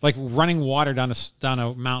possible, like running water down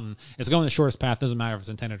a mountain. It's going the shortest path. Doesn't matter if it's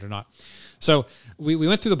intended or not. So we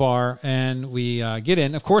went through the bar, and we get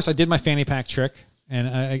in. Of course, I did my fanny pack trick,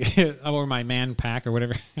 and or my man pack, or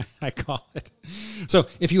whatever I call it. So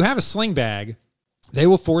if you have a sling bag, they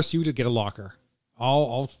will force you to get a locker.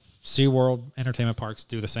 All SeaWorld entertainment parks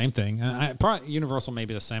do the same thing. Probably Universal may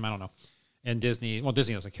be the same. I don't know. And Disney, well,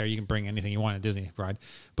 Disney doesn't care. You can bring anything you want at Disney ride.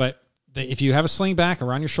 But if you have a sling back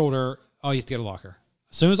around your shoulder, you have to get a locker.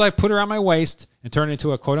 As soon as I put it around my waist and turn it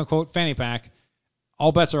into a quote-unquote fanny pack,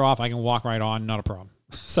 all bets are off. I can walk right on, not a problem.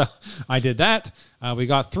 So I did that. We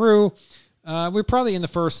got through. We're probably in the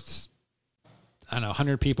first,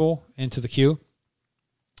 100 people into the queue.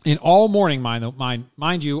 And all morning,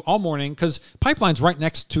 mind you, all morning, because Pipeline's right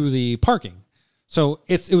next to the parking. So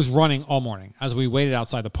it was running all morning as we waited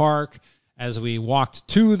outside the park, as we walked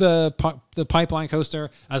to the Pipeline coaster,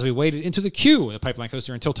 as we waited into the queue of the Pipeline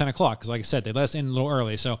coaster until 10 o'clock. Because like I said, they let us in a little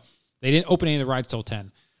early, so they didn't open any of the rides till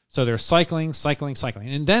 10. So they're cycling.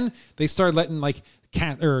 And then they started letting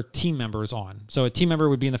team members on. So a team member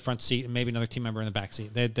would be in the front seat and maybe another team member in the back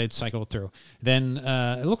seat. They'd cycle through. Then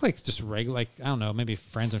it looked like just regular, I don't know, maybe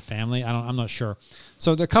friends and family. I'm not sure.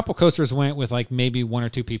 So the couple coasters went with maybe one or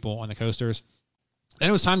two people on the coasters. Then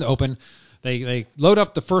it was time to open. They load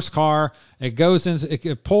up the first car. It goes in.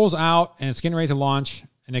 It pulls out and it's getting ready to launch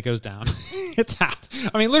and it goes down. It's out.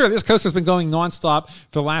 I mean, literally, this coaster's been going nonstop for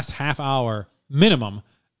the last half hour minimum.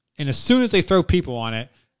 And as soon as they throw people on it,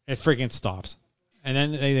 it freaking stops. And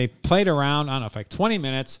then they played around, 20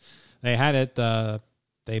 minutes. They had it,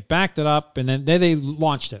 they backed it up, and then they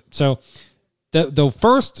launched it. So the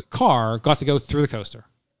first car got to go through the coaster.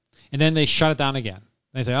 And then they shut it down again.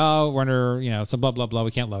 They say, we're under, some blah, blah, blah,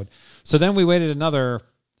 we can't load. So then we waited another,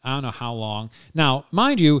 I don't know how long. Now,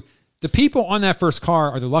 mind you, the people on that first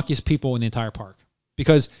car are the luckiest people in the entire park.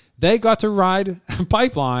 Because they got to ride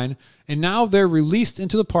Pipeline, and now they're released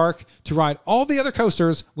into the park to ride all the other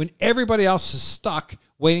coasters when everybody else is stuck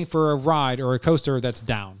waiting for a ride or a coaster that's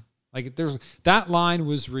down. That line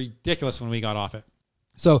was ridiculous when we got off it.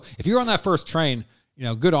 So if you're on that first train,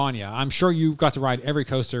 good on you. I'm sure you got to ride every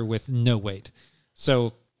coaster with no wait.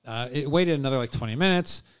 So it waited another 20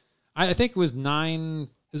 minutes. I think it was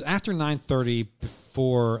after 9:30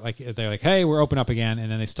 before they're like, hey, we're open up again, and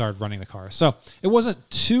then they started running the cars. So it wasn't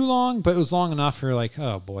too long, but it was long enough for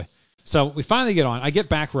oh boy. So we finally get on. I get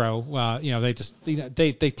back row. They just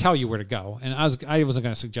they tell you where to go, and I wasn't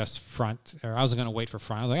going to suggest front, or I wasn't going to wait for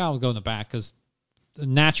front. I was like, I'll go in the back because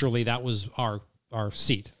naturally that was our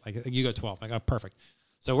seat. You go 12. Perfect.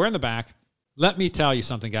 So we're in the back. Let me tell you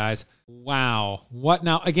something, guys. Wow. What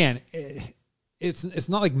now? Again. It's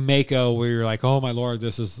not like Mako where you're like, oh my Lord,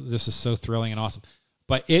 this is so thrilling and awesome.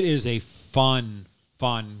 But it is a fun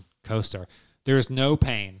coaster. There's no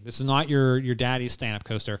pain. This is not your daddy's stand-up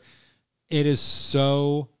coaster. It is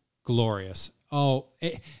so glorious.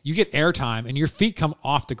 You get airtime and your feet come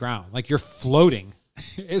off the ground. You're floating.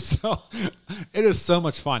 It is so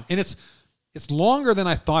much fun. And it's longer than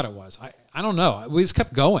I thought it was. I don't know. We just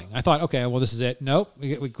kept going. I thought, okay, well, this is it. Nope.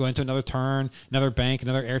 We go into another turn, another bank,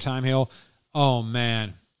 another airtime hill. Oh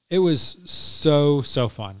man, it was so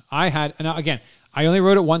fun. I only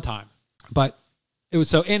rode it one time, but it was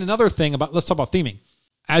so. And another thing let's talk about theming.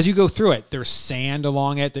 As you go through it, there's sand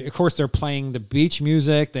along it. Of course, they're playing the beach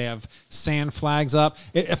music. They have sand flags up.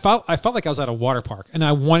 I felt like I was at a water park, and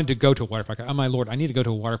I wanted to go to a water park. Oh my Lord, I need to go to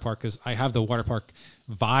a water park because I have the water park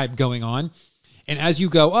vibe going on. And as you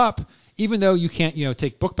go up, even though you can't,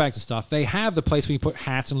 take book bags and stuff, they have the place where you put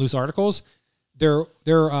hats and loose articles. They're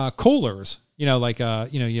coolers,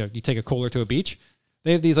 you take a cooler to a beach.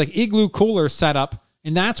 They have these igloo coolers set up,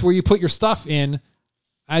 and that's where you put your stuff in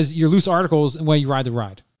as your loose articles and when you ride the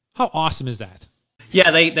ride. How awesome is that? Yeah,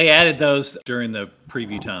 they added those during the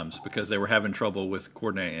preview times because they were having trouble with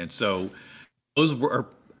coordinating. And so those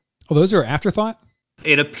are afterthought?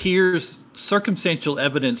 It appears circumstantial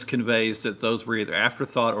evidence conveys that those were either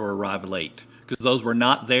afterthought or arrived late because those were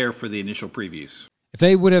not there for the initial previews. If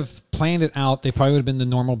they would have planned it out, they probably would have been the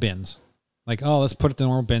normal bins. Let's put it the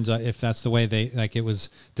normal bins if that's the way it was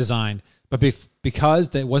designed. But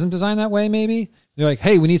because it wasn't designed that way, maybe they're like,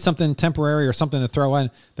 hey, we need something temporary or something to throw in.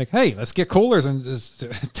 Hey, let's get coolers and just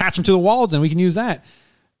attach them to the walls and we can use that.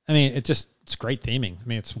 I mean, it's great theming. I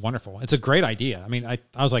mean, it's wonderful. It's a great idea. I mean, I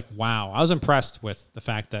was like, wow. I was impressed with the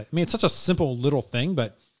fact that, it's such a simple little thing,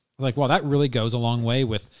 but I was like, wow, that really goes a long way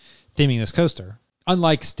with theming this coaster.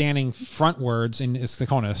 Unlike standing frontwards and it's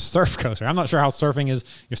calling it a surf coaster. I'm not sure how surfing is.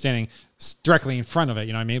 You're standing directly in front of it.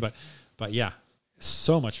 You know what I mean? But yeah,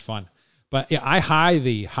 so much fun. But yeah, I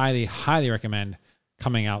highly, highly, highly recommend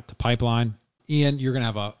coming out to Pipeline. Ian, you're going to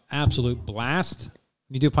have an absolute blast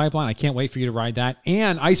when you do Pipeline. I can't wait for you to ride that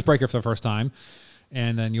and Icebreaker for the first time.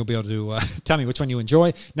 And then you'll be able to tell me which one you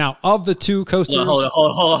enjoy. Now, of the two coasters. Hold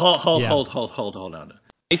on.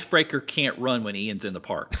 Icebreaker can't run when Ian's in the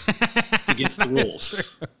park. It's against the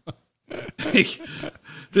rules.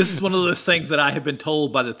 This is one of those things that I have been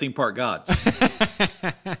told by the theme park gods.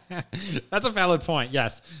 That's a valid point.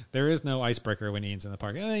 Yes, there is no icebreaker when Ian's in the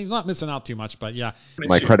park. He's not missing out too much, but yeah.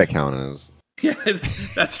 My credit count is. Yeah,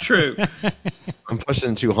 that's true. I'm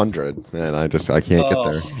pushing 200, and I can't get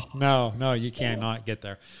there. No, you cannot get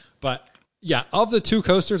there. But yeah, of the two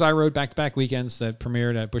coasters I rode back-to-back weekends that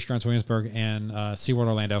premiered at Busch Gardens Williamsburg and SeaWorld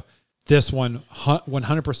Orlando, this one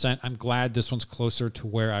 100%. I'm glad this one's closer to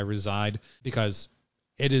where I reside because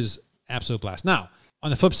it is absolute blast. Now,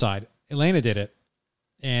 on the flip side, Elena did it,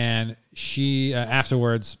 and she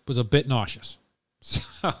afterwards was a bit nauseous. So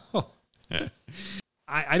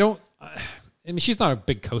I don't. I mean, she's not a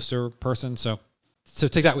big coaster person, so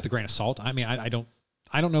take that with a grain of salt. I mean, I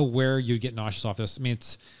don't know where you get nauseous off this. I mean,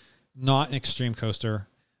 it's not an extreme coaster,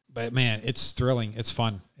 but man, it's thrilling. It's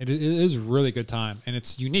fun. It is a really good time, and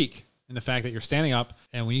it's unique in the fact that you're standing up,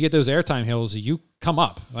 and when you get those airtime hills, you come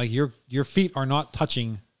up. Like your feet are not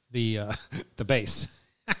touching the base.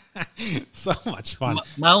 So much fun.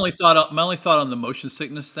 My only thought on the motion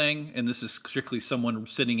sickness thing, and this is strictly someone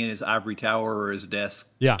sitting in his ivory tower or his desk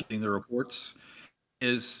getting the reports,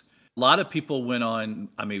 is a lot of people went on.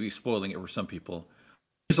 I may be spoiling it for some people.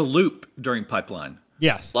 There's a loop during Pipeline.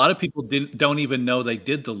 Yes. A lot of people don't even know they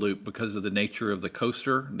did the loop because of the nature of the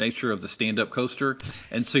coaster, nature of the stand-up coaster,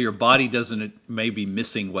 and so your body may be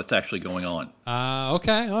missing what's actually going on.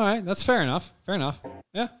 Okay, all right, that's fair enough.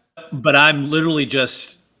 Yeah. But I'm literally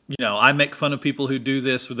just, I make fun of people who do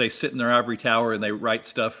this, where they sit in their ivory tower and they write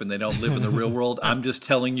stuff and they don't live in the real world. I'm just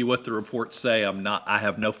telling you what the reports say. I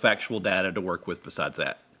have no factual data to work with besides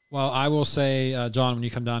that. Well, I will say, John, when you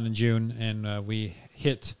come down in June and we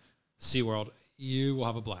hit SeaWorld, you will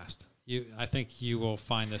have a blast. I think you will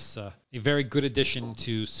find this a very good addition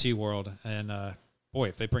to SeaWorld. And boy,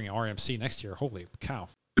 if they bring RMC next year, holy cow.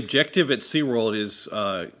 The objective at SeaWorld is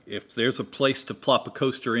if there's a place to plop a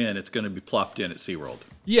coaster in, it's going to be plopped in at SeaWorld.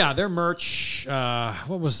 Yeah, their merch,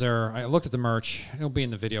 what was their, I looked at the merch. It'll be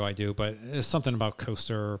in the video I do, but it's something about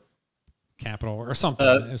coaster capital or something.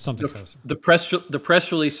 Coaster. The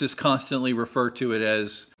press releases constantly refer to it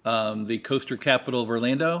as the coaster capital of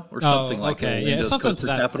Orlando or something like that. Okay, yeah, something to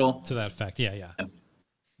that effect. Yeah.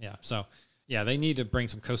 So, yeah, they need to bring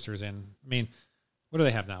some coasters in. I mean, what do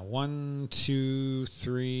they have now? 1, 2,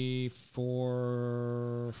 3,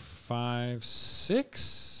 4, 5,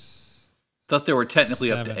 6? I thought they were technically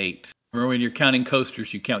 7. up to 8. Remember, when you're counting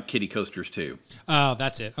coasters, you count kiddie coasters too. Oh,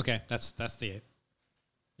 that's it. Okay, that's the 8.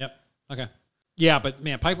 Yep. Okay. Yeah, but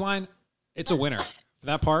man, Pipeline, it's a winner. For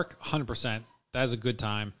that park, 100%. That is a good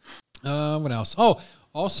time. What else? Oh,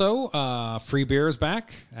 also, free beer is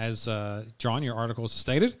back, as John, your article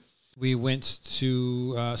stated. We went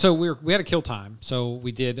to we had a kill time. So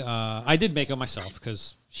we did. I did Mako myself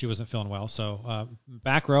because she wasn't feeling well. So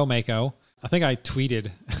back row Mako. I think I tweeted.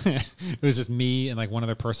 It was just me and like one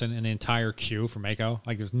other person in the entire queue for Mako.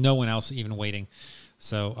 Like there's no one else even waiting.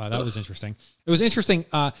 So that was interesting. It was interesting.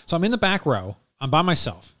 So I'm in the back row. I'm by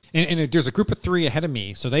myself. And there's a group of 3 ahead of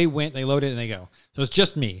me. So they loaded, and they go. So it's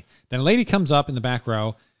just me. Then a lady comes up in the back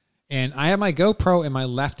row, and I have my GoPro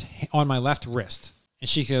on my left wrist. And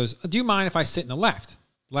she goes, do you mind if I sit in the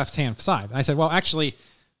left-hand side? And I said, well, actually,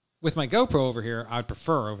 with my GoPro over here, I'd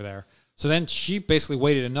prefer over there. So then she basically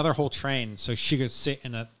waited another whole train so she could sit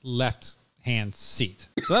in the left-hand seat.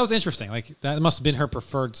 So that was interesting. Like, that must have been her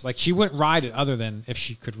preferred. Like, she wouldn't ride it other than if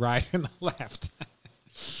she could ride in the left.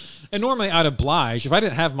 And normally I'd oblige. If I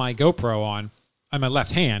didn't have my GoPro on my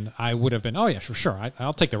left hand, I would have been, oh, yeah, sure.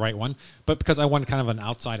 I'll take the right one. But because I wanted kind of an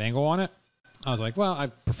outside angle on it, I was like, well, I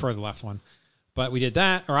prefer the left one. But I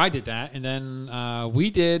did that, and then we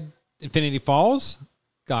did Infinity Falls.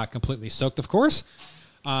 Got completely soaked, of course.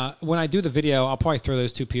 When I do the video, I'll probably throw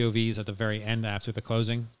those 2 POVs at the very end after the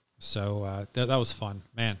closing. So that was fun.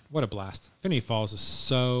 Man, what a blast. Infinity Falls is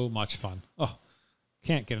so much fun. Oh,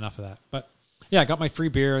 can't get enough of that. But, yeah, I got my free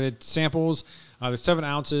beer. I did samples. There's 7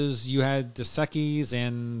 ounces. You had Dos Equis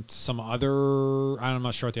and some other, I'm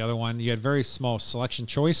not sure what the other one. You had very small selection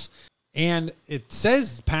choice. And it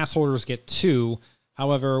says pass holders get 2.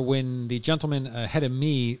 However, when the gentleman ahead of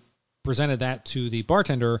me presented that to the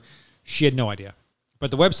bartender, she had no idea.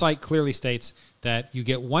 But the website clearly states that you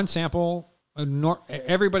get 1 sample.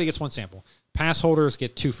 Everybody gets 1 sample. Pass holders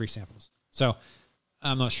get 2 free samples. So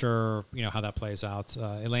I'm not sure, how that plays out.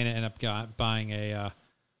 Elena ended up buying a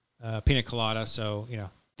pina colada. So,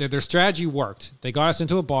 their strategy worked. They got us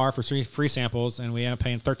into a bar for 3 free samples, and we ended up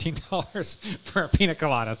paying $13 for a pina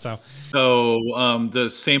colada. So the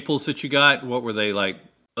samples that you got, what were they like?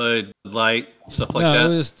 Light stuff like that.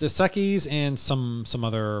 No, it was Dos Equis and some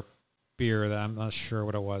other beer that I'm not sure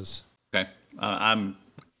what it was. Okay, I'm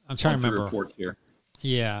trying to remember. Reports here.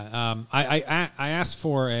 Yeah. I asked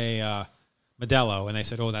for a Modelo, and they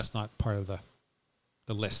said, oh, that's not part of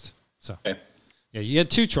the list. So, Okay. Yeah, you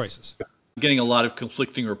had two choices. I'm getting a lot of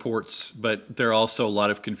conflicting reports, but there are also a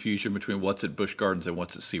lot of confusion between what's at Busch Gardens and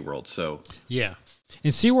what's at SeaWorld. So Yeah.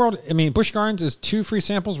 In SeaWorld, I mean, Busch Gardens is 2 free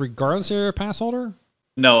samples regardless if you're a pass holder?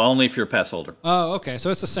 no, only if you're a pass holder. Oh, okay. So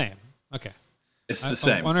it's the same. Okay. It's the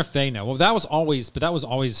same. I wonder if they know. Well, that was always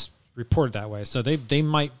reported that way. So they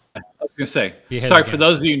might. I was going to say, Be ahead sorry again. for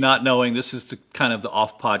those of you not knowing, this is the kind of the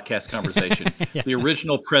off podcast conversation. Yeah. The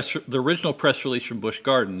original press release from Busch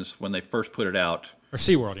Gardens when they first put it out. Or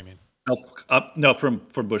SeaWorld, you mean? No, from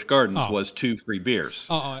Busch Gardens Oh. was 2 free beers.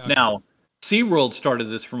 Okay. Now, SeaWorld started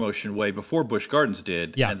this promotion way before Busch Gardens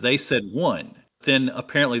did, Yeah. and they said 1. Then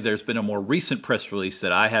apparently there's been a more recent press release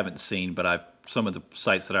that I haven't seen, but some of the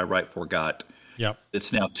sites that I write for got. Yep.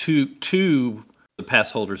 It's now two the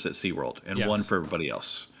pass holders at SeaWorld and Yes. 1 for everybody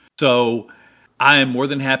else. So I am more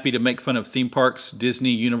than happy to make fun of theme parks,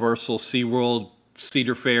 Disney, Universal, SeaWorld,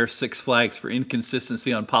 Cedar Fair, Six Flags for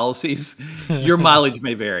inconsistency on policies. Your mileage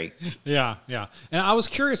may vary. Yeah. And I was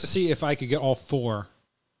curious to see if I could get all 4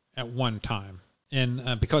 at one time.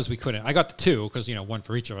 And because we couldn't. I got the 2 because, 1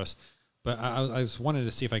 for each of us. But I was wanted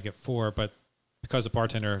to see if I could get 4, but because the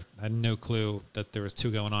bartender had no clue that there was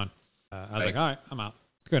 2 going on, I was like, all right, I'm out.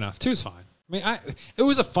 Good enough. 2's fine. I mean, it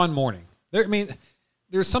was a fun morning.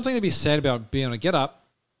 There's something to be said about being able to get up,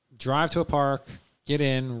 drive to a park, get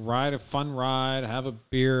in, ride a fun ride, have a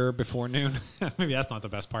beer before noon. Maybe that's not the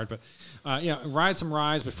best part, but ride some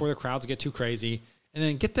rides before the crowds get too crazy, and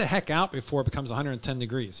then get the heck out before it becomes 110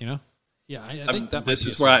 degrees. Yeah, I think that. This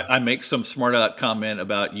is where I make some smart aleck comment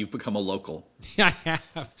about you've become a local. Yeah, I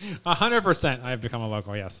have 100%. I've become a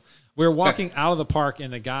local. Yes, we were walking out of the park,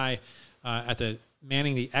 and the guy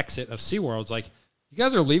manning the exit of SeaWorld's like, "You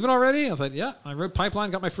guys are leaving already?" I was like, "Yeah, I rode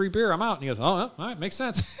Pipeline, got my free beer, I'm out." And he goes, "Oh, all right, makes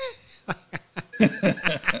sense."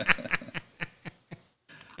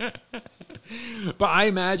 But I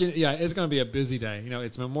imagine, it's going to be a busy day.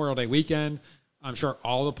 It's Memorial Day weekend. I'm sure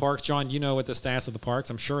all the parks, John, what the status of the parks.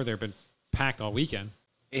 I'm sure they've been packed all weekend.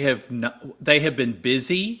 They have been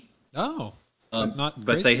busy. Oh,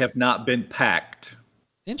 but they have not been packed.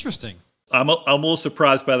 Interesting. I'm a little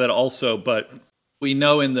surprised by that also, but we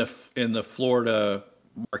know in the Florida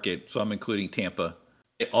market, so I'm including Tampa,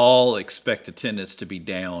 they all expect attendance to be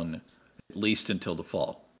down at least until the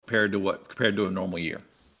fall compared to a normal year.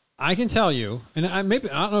 I can tell you, and I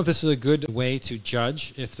don't know if this is a good way to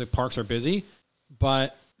judge if the parks are busy,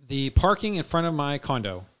 but the parking in front of my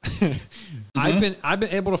condo, I've been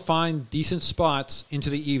able to find decent spots into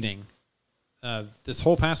the evening this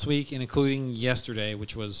whole past week, and including yesterday,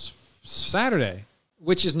 which was Saturday,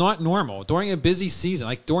 which is not normal during a busy season,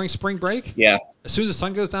 like during spring break. Yeah. As soon as the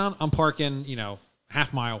sun goes down, I'm parking,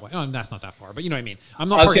 half mile away. Oh, that's not that far, but you know what I mean. I'm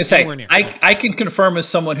not parking anywhere near. I can confirm as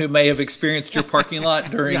someone who may have experienced your parking lot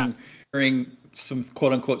during some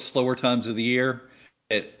quote unquote slower times of the year,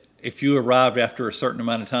 that if you arrived after a certain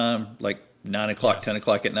amount of time, like 9 o'clock, 10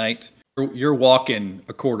 o'clock at night, you're walking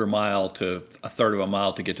a quarter mile to a third of a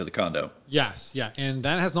mile to get to the condo. Yes, yeah, and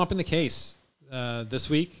that has not been the case this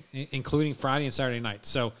week, including Friday and Saturday night.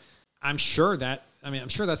 So I'm sure that's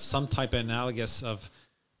some type of analogous of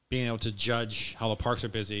being able to judge how the parks are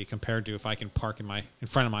busy compared to if I can park in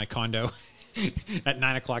front of my condo at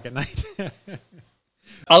 9 o'clock at night.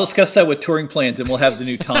 I'll discuss that with touring plans, and we'll have the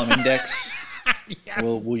new Tom Index. Yes.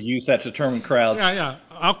 We'll use that to determine crowds. Yeah.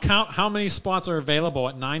 I'll count how many spots are available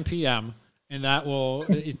at 9 p.m., and that will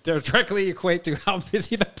directly equate to how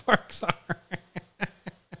busy the parks are.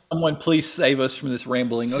 Someone please save us from this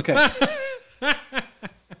rambling. Okay.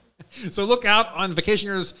 So look out on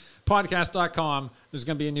vacationerspodcast.com. There's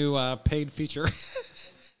going to be a new paid feature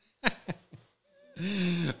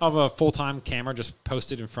of a full-time camera just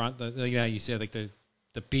posted in front. You see like the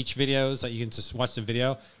beach videos that you can just watch the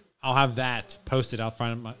video. I'll have that posted out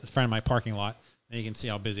front of my parking lot, and you can see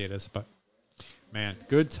how busy it is. But man,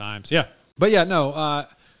 good times. Yeah. But yeah, no.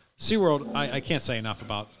 SeaWorld, I can't say enough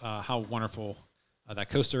about how wonderful that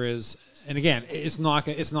coaster is. And again, it's not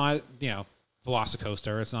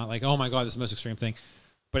Velocicoaster. It's not like, oh my God, this is the most extreme thing.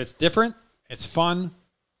 But it's different. It's fun.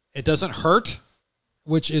 It doesn't hurt,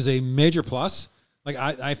 which is a major plus. Like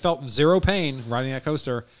I felt zero pain riding that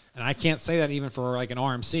coaster, and I can't say that even for like an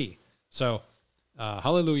RMC. So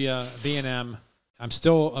hallelujah, B&M. I'm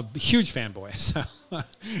still a huge fanboy. So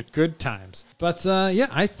good times. But I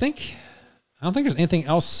don't think there's anything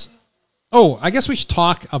else. Oh, I guess we should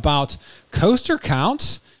talk about coaster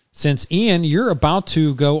counts, since Ian, you're about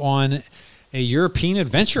to go on a European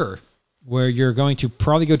adventure where you're going to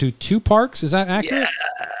probably go to 2 parks. Is that accurate?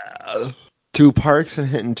 Yeah. 2 parks and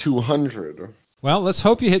hitting 200. Well, let's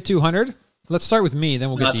hope you hit 200. Let's start with me, then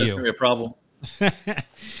we'll get to you. That's going to be a problem.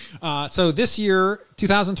 So this year,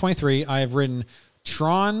 2023, I have ridden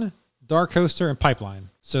Tron, DarKoaster, and Pipeline.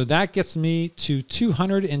 So that gets me to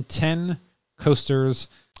 210 coasters.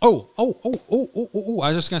 I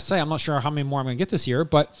was just going to say, I'm not sure how many more I'm going to get this year,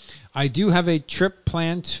 but I do have a trip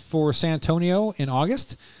planned for San Antonio in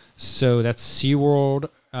August. So that's SeaWorld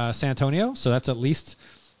San Antonio. So that's at least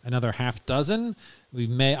another half dozen.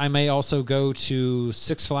 I may also go to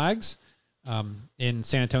Six Flags in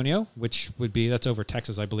San Antonio, which that's over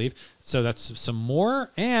Texas, I believe. So that's some more.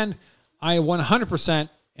 And I 100%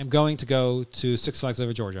 am going to go to Six Flags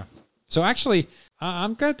over Georgia. So actually,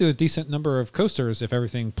 I'm going to do a decent number of coasters if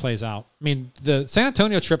everything plays out. I mean, the San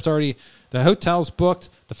Antonio trip's already, the hotel's booked,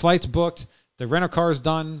 the flight's booked, the rental car's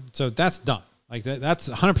done. So that's done. Like that's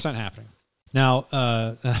 100% happening. Now,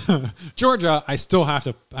 Georgia, I still have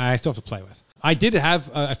to play with. I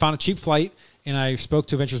found a cheap flight, and I spoke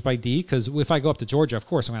to Adventures by D, because if I go up to Georgia, of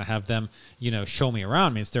course, I'm going to have them, show me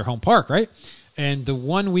around. I mean, it's their home park, right? And the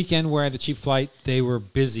one weekend where I had the cheap flight, they were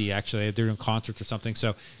busy, actually. They were doing concerts or something,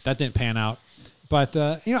 so that didn't pan out. But,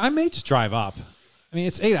 I may just drive up. I mean,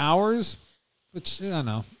 it's 8 hours, which, I don't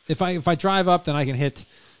know. If I drive up, then I can hit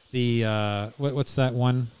the, what's that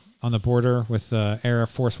one on the border with Air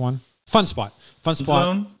Force One? Fun Spot. Fun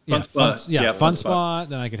Spot. Fun Spot.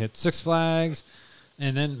 Then I could hit Six Flags.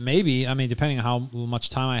 And then maybe, I mean, depending on how much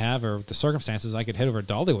time I have or the circumstances, I could head over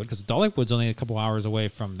to Dollywood, because Dollywood's only a couple hours away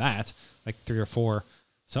from that, like 3 or 4.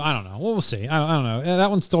 So I don't know. We'll see. I don't know. That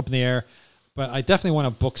one's still up in the air. But I definitely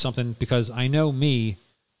want to book something, because I know me,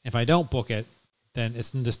 if I don't book it, then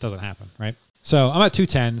this doesn't happen, right? So I'm at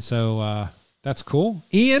 210, so that's cool.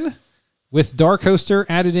 Ian, with DarKoaster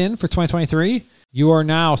added in for 2023, you are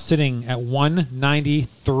now sitting at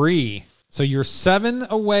 193. So you're 7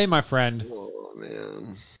 away, my friend. Oh,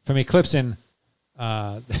 man. From eclipsing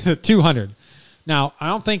 200. Now, I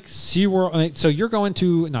don't think SeaWorld... so you're going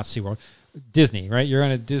to... Not SeaWorld. Disney, right? You're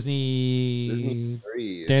going to Disney...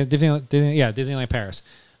 Disneyland Paris.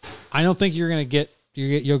 I don't think you're going to get...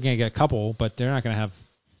 You're going to get a couple, but they're not going to have...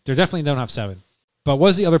 They definitely don't have 7. But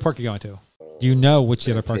what's the other park you're going to? Do you know which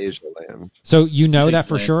the other park... Fantasialand. So you know that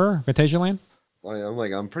for sure? Phantasialand?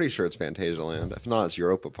 I'm pretty sure it's Phantasialand. If not, it's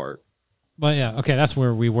Europa Park. Well, yeah, okay, that's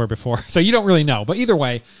where we were before. So you don't really know. But either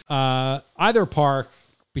way, either park,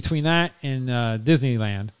 between that and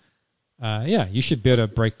Disneyland, you should be able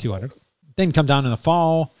to break 200. Then come down in the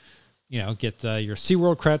fall, get your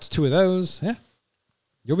SeaWorld credits, 2 of those. Yeah,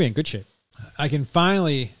 you'll be in good shape. I can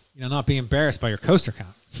finally, not be embarrassed by your coaster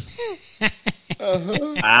count.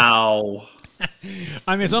 Ow.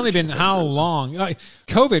 I mean, it's only been how long?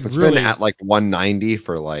 COVID it's really... been at like 190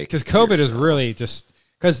 for like... Because COVID is really just...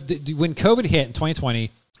 Because when COVID hit in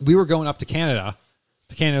 2020, we were going up to Canada,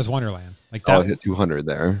 to Canada's Wonderland. Like that, hit 200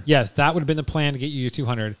 there. Yes, that would have been the plan to get you to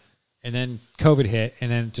 200. And then COVID hit,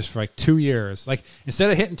 and then just for like 2 years. Like,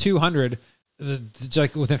 instead of hitting 200,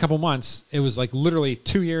 like within a couple months, it was like literally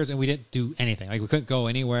 2 years, and we didn't do anything. Like, we couldn't go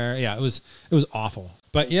anywhere. Yeah, it was awful.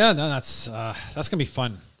 But yeah, no, that's gonna be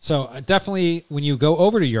fun. So definitely, when you go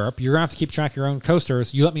over to Europe, you're gonna have to keep track of your own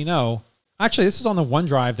coasters. You let me know. Actually, this is on the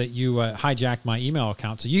OneDrive that you hijacked my email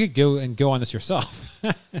account, so you could go on this yourself.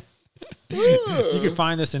 You can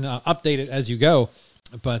find this and update it as you go.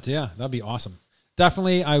 But yeah, that'd be awesome.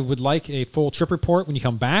 Definitely, I would like a full trip report when you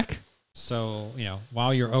come back. So,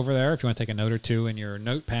 while you're over there, if you want to take a note or two in your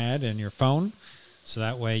notepad and your phone, so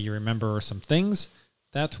that way you remember some things,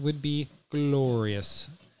 that would be glorious.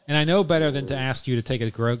 And I know better than to ask you to take a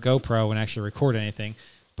GoPro and actually record anything.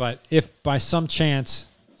 But if by some chance,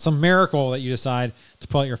 some miracle that you decide to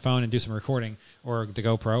pull out your phone and do some recording, or the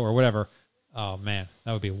GoPro or whatever, oh man,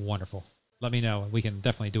 that would be wonderful. Let me know. We can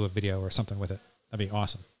definitely do a video or something with it. That'd be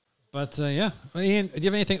awesome. But yeah, Ian, do you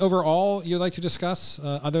have anything overall you'd like to discuss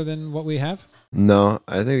other than what we have? No,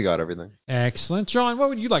 I think we got everything. Excellent. John, what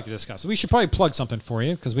would you like to discuss? We should probably plug something for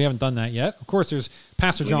you, because we haven't done that yet. Of course, there's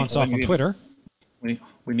Pastor John Soft on Twitter. We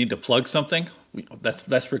need to plug something.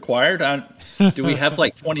 That's required. Do we have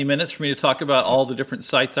like 20 minutes for me to talk about all the different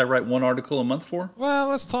sites I write one article a month for? Well,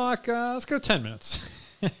 let's talk. Let's go 10 minutes.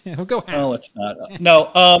 We'll go half. Oh, let's not. No,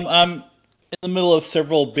 I'm in the middle of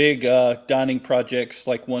several big dining projects,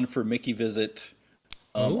 like one for Mickey Visit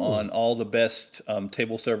on all the best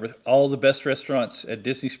table service, all the best restaurants at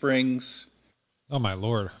Disney Springs. Oh my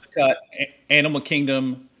Lord! Got Animal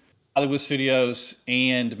Kingdom, Hollywood Studios,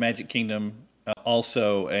 and Magic Kingdom.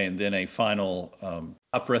 Also, and then a final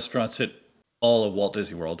top restaurants at all of Walt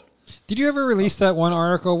Disney World. Did you ever release that one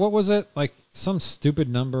article? What was it? Like some stupid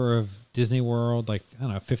number of Disney World, like, I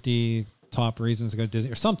don't know, 50 top reasons to go to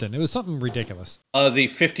Disney or something. It was something ridiculous. The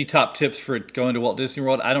 50 top tips for going to Walt Disney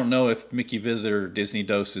World. I don't know if Mickey Visitor or Disney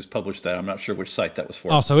Dose has published that. I'm not sure which site that was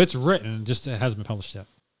for. Oh, so it's written, just it hasn't been published yet.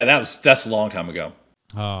 And that's a long time ago.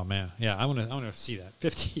 Oh man, yeah, I want to see that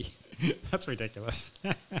 50. That's ridiculous.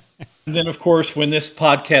 And then of course, when this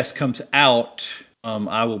podcast comes out,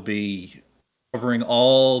 I will be covering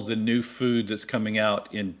all the new food that's coming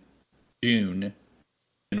out in June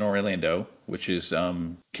in Orlando, which is,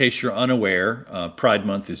 in case you're unaware, Pride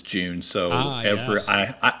Month is June. So yes.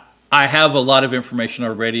 I have a lot of information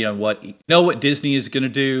already on what Disney is going to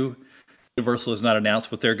do. Universal has not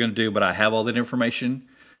announced what they're going to do, but I have all that information.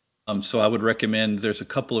 So I would recommend, there's a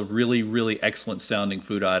couple of really, really excellent sounding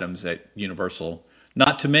food items at Universal.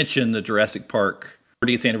 Not to mention the Jurassic Park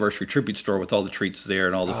 40th anniversary tribute store with all the treats there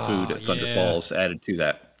and all the food at Thunder Falls added to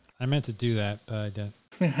that. I meant to do that, but I didn't.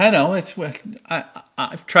 I know.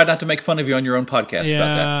 I've tried not to make fun of you on your own podcast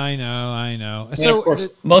about that. I know. And So of course,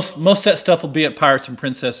 most of that stuff will be at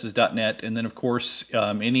piratesandprincesses.net, and then of course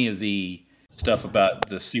any of the stuff about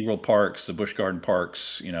the SeaWorld parks, the Busch Garden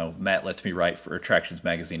parks, Matt lets me write for Attractions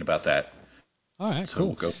Magazine about that. All right, so cool.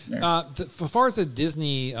 We'll go from there. As far as the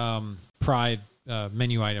Disney Pride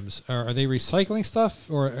menu items, are they recycling stuff,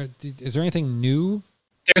 or is there anything new?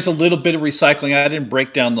 There's a little bit of recycling. I didn't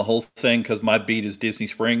break down the whole thing because my beat is Disney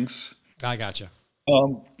Springs. I gotcha.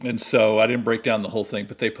 And so I didn't break down the whole thing,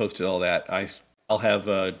 but they posted all that. I'll have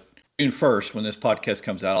June 1st, when this podcast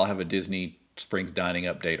comes out, I'll have a Disney Springs dining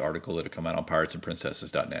update article that'll come out on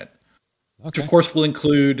piratesandprincesses.net. Okay. Which of course will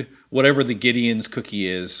include whatever the Gideon's cookie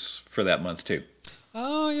is for that month too.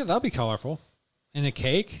 Oh yeah, that'll be colorful. And the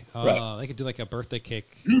cake, Right. They could do like a birthday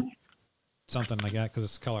cake, something like that, because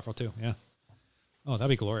it's colorful too. Yeah. Oh, that'd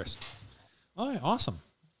be glorious. All right, awesome.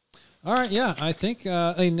 All right, yeah, I think,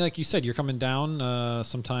 like you said, you're coming down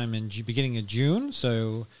sometime in beginning of June,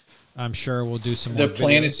 so I'm sure we'll do some more The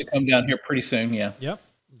plan videos. is to come down here pretty soon, yeah. Yep,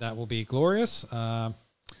 that will be glorious.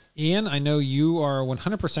 Ian, I know you are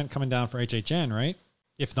 100% coming down for HHN, right?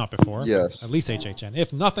 If not before. Yes. At least HHN.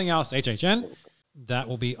 If nothing else, HHN. That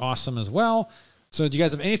will be awesome as well. So do you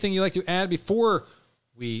guys have anything you'd like to add before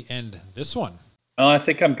we end this one? I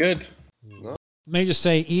think I'm good. May I just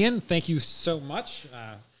say, Ian, thank you so much.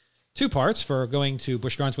 2 parts for going to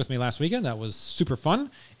Busch Gardens with me last weekend. That was super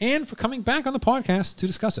fun. And for coming back on the podcast to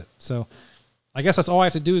discuss it. So I guess that's all I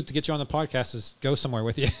have to do to get you on the podcast is go somewhere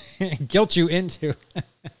with you and guilt you into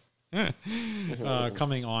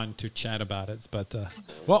coming on to chat about it. But,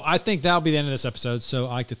 well, I think that'll be the end of this episode. So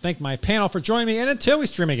I'd like to thank my panel for joining me. And until we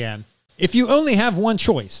stream again, if you only have one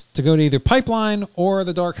choice to go to either Pipeline or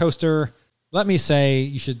the DarKoaster, let me say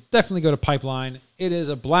you should definitely go to Pipeline. It is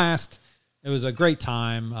a blast. It was a great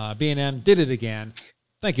time. B&M did it again.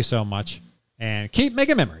 Thank you so much. And keep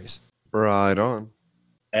making memories. Right on.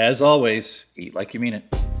 As always, eat like you mean it.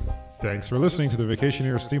 Thanks for listening to the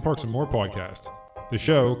Vacationeers Theme Parks and More podcast. The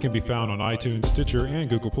show can be found on iTunes, Stitcher, and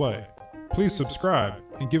Google Play. Please subscribe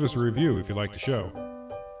and give us a review if you like the show.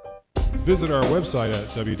 Visit our website at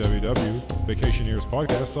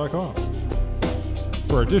www.vacationeerspodcast.com.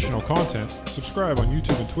 For additional content, subscribe on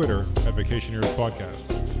YouTube and Twitter at Vacationeers Podcast.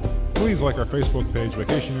 Please like our Facebook page,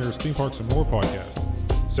 Vacationeers Theme Parks and More Podcast.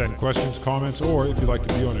 Send questions, comments, or if you'd like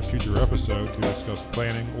to be on a future episode to discuss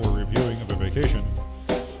planning or reviewing of a vacation,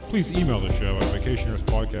 please email the show at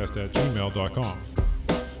vacationeerspodcast@gmail.com.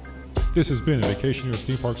 This has been a Vacationeers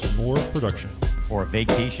Theme Parks and More production. For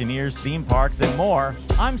Vacationeers Theme Parks and More,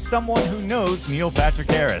 I'm someone who knows Neil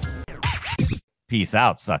Patrick Harris. Peace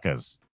out, suckers.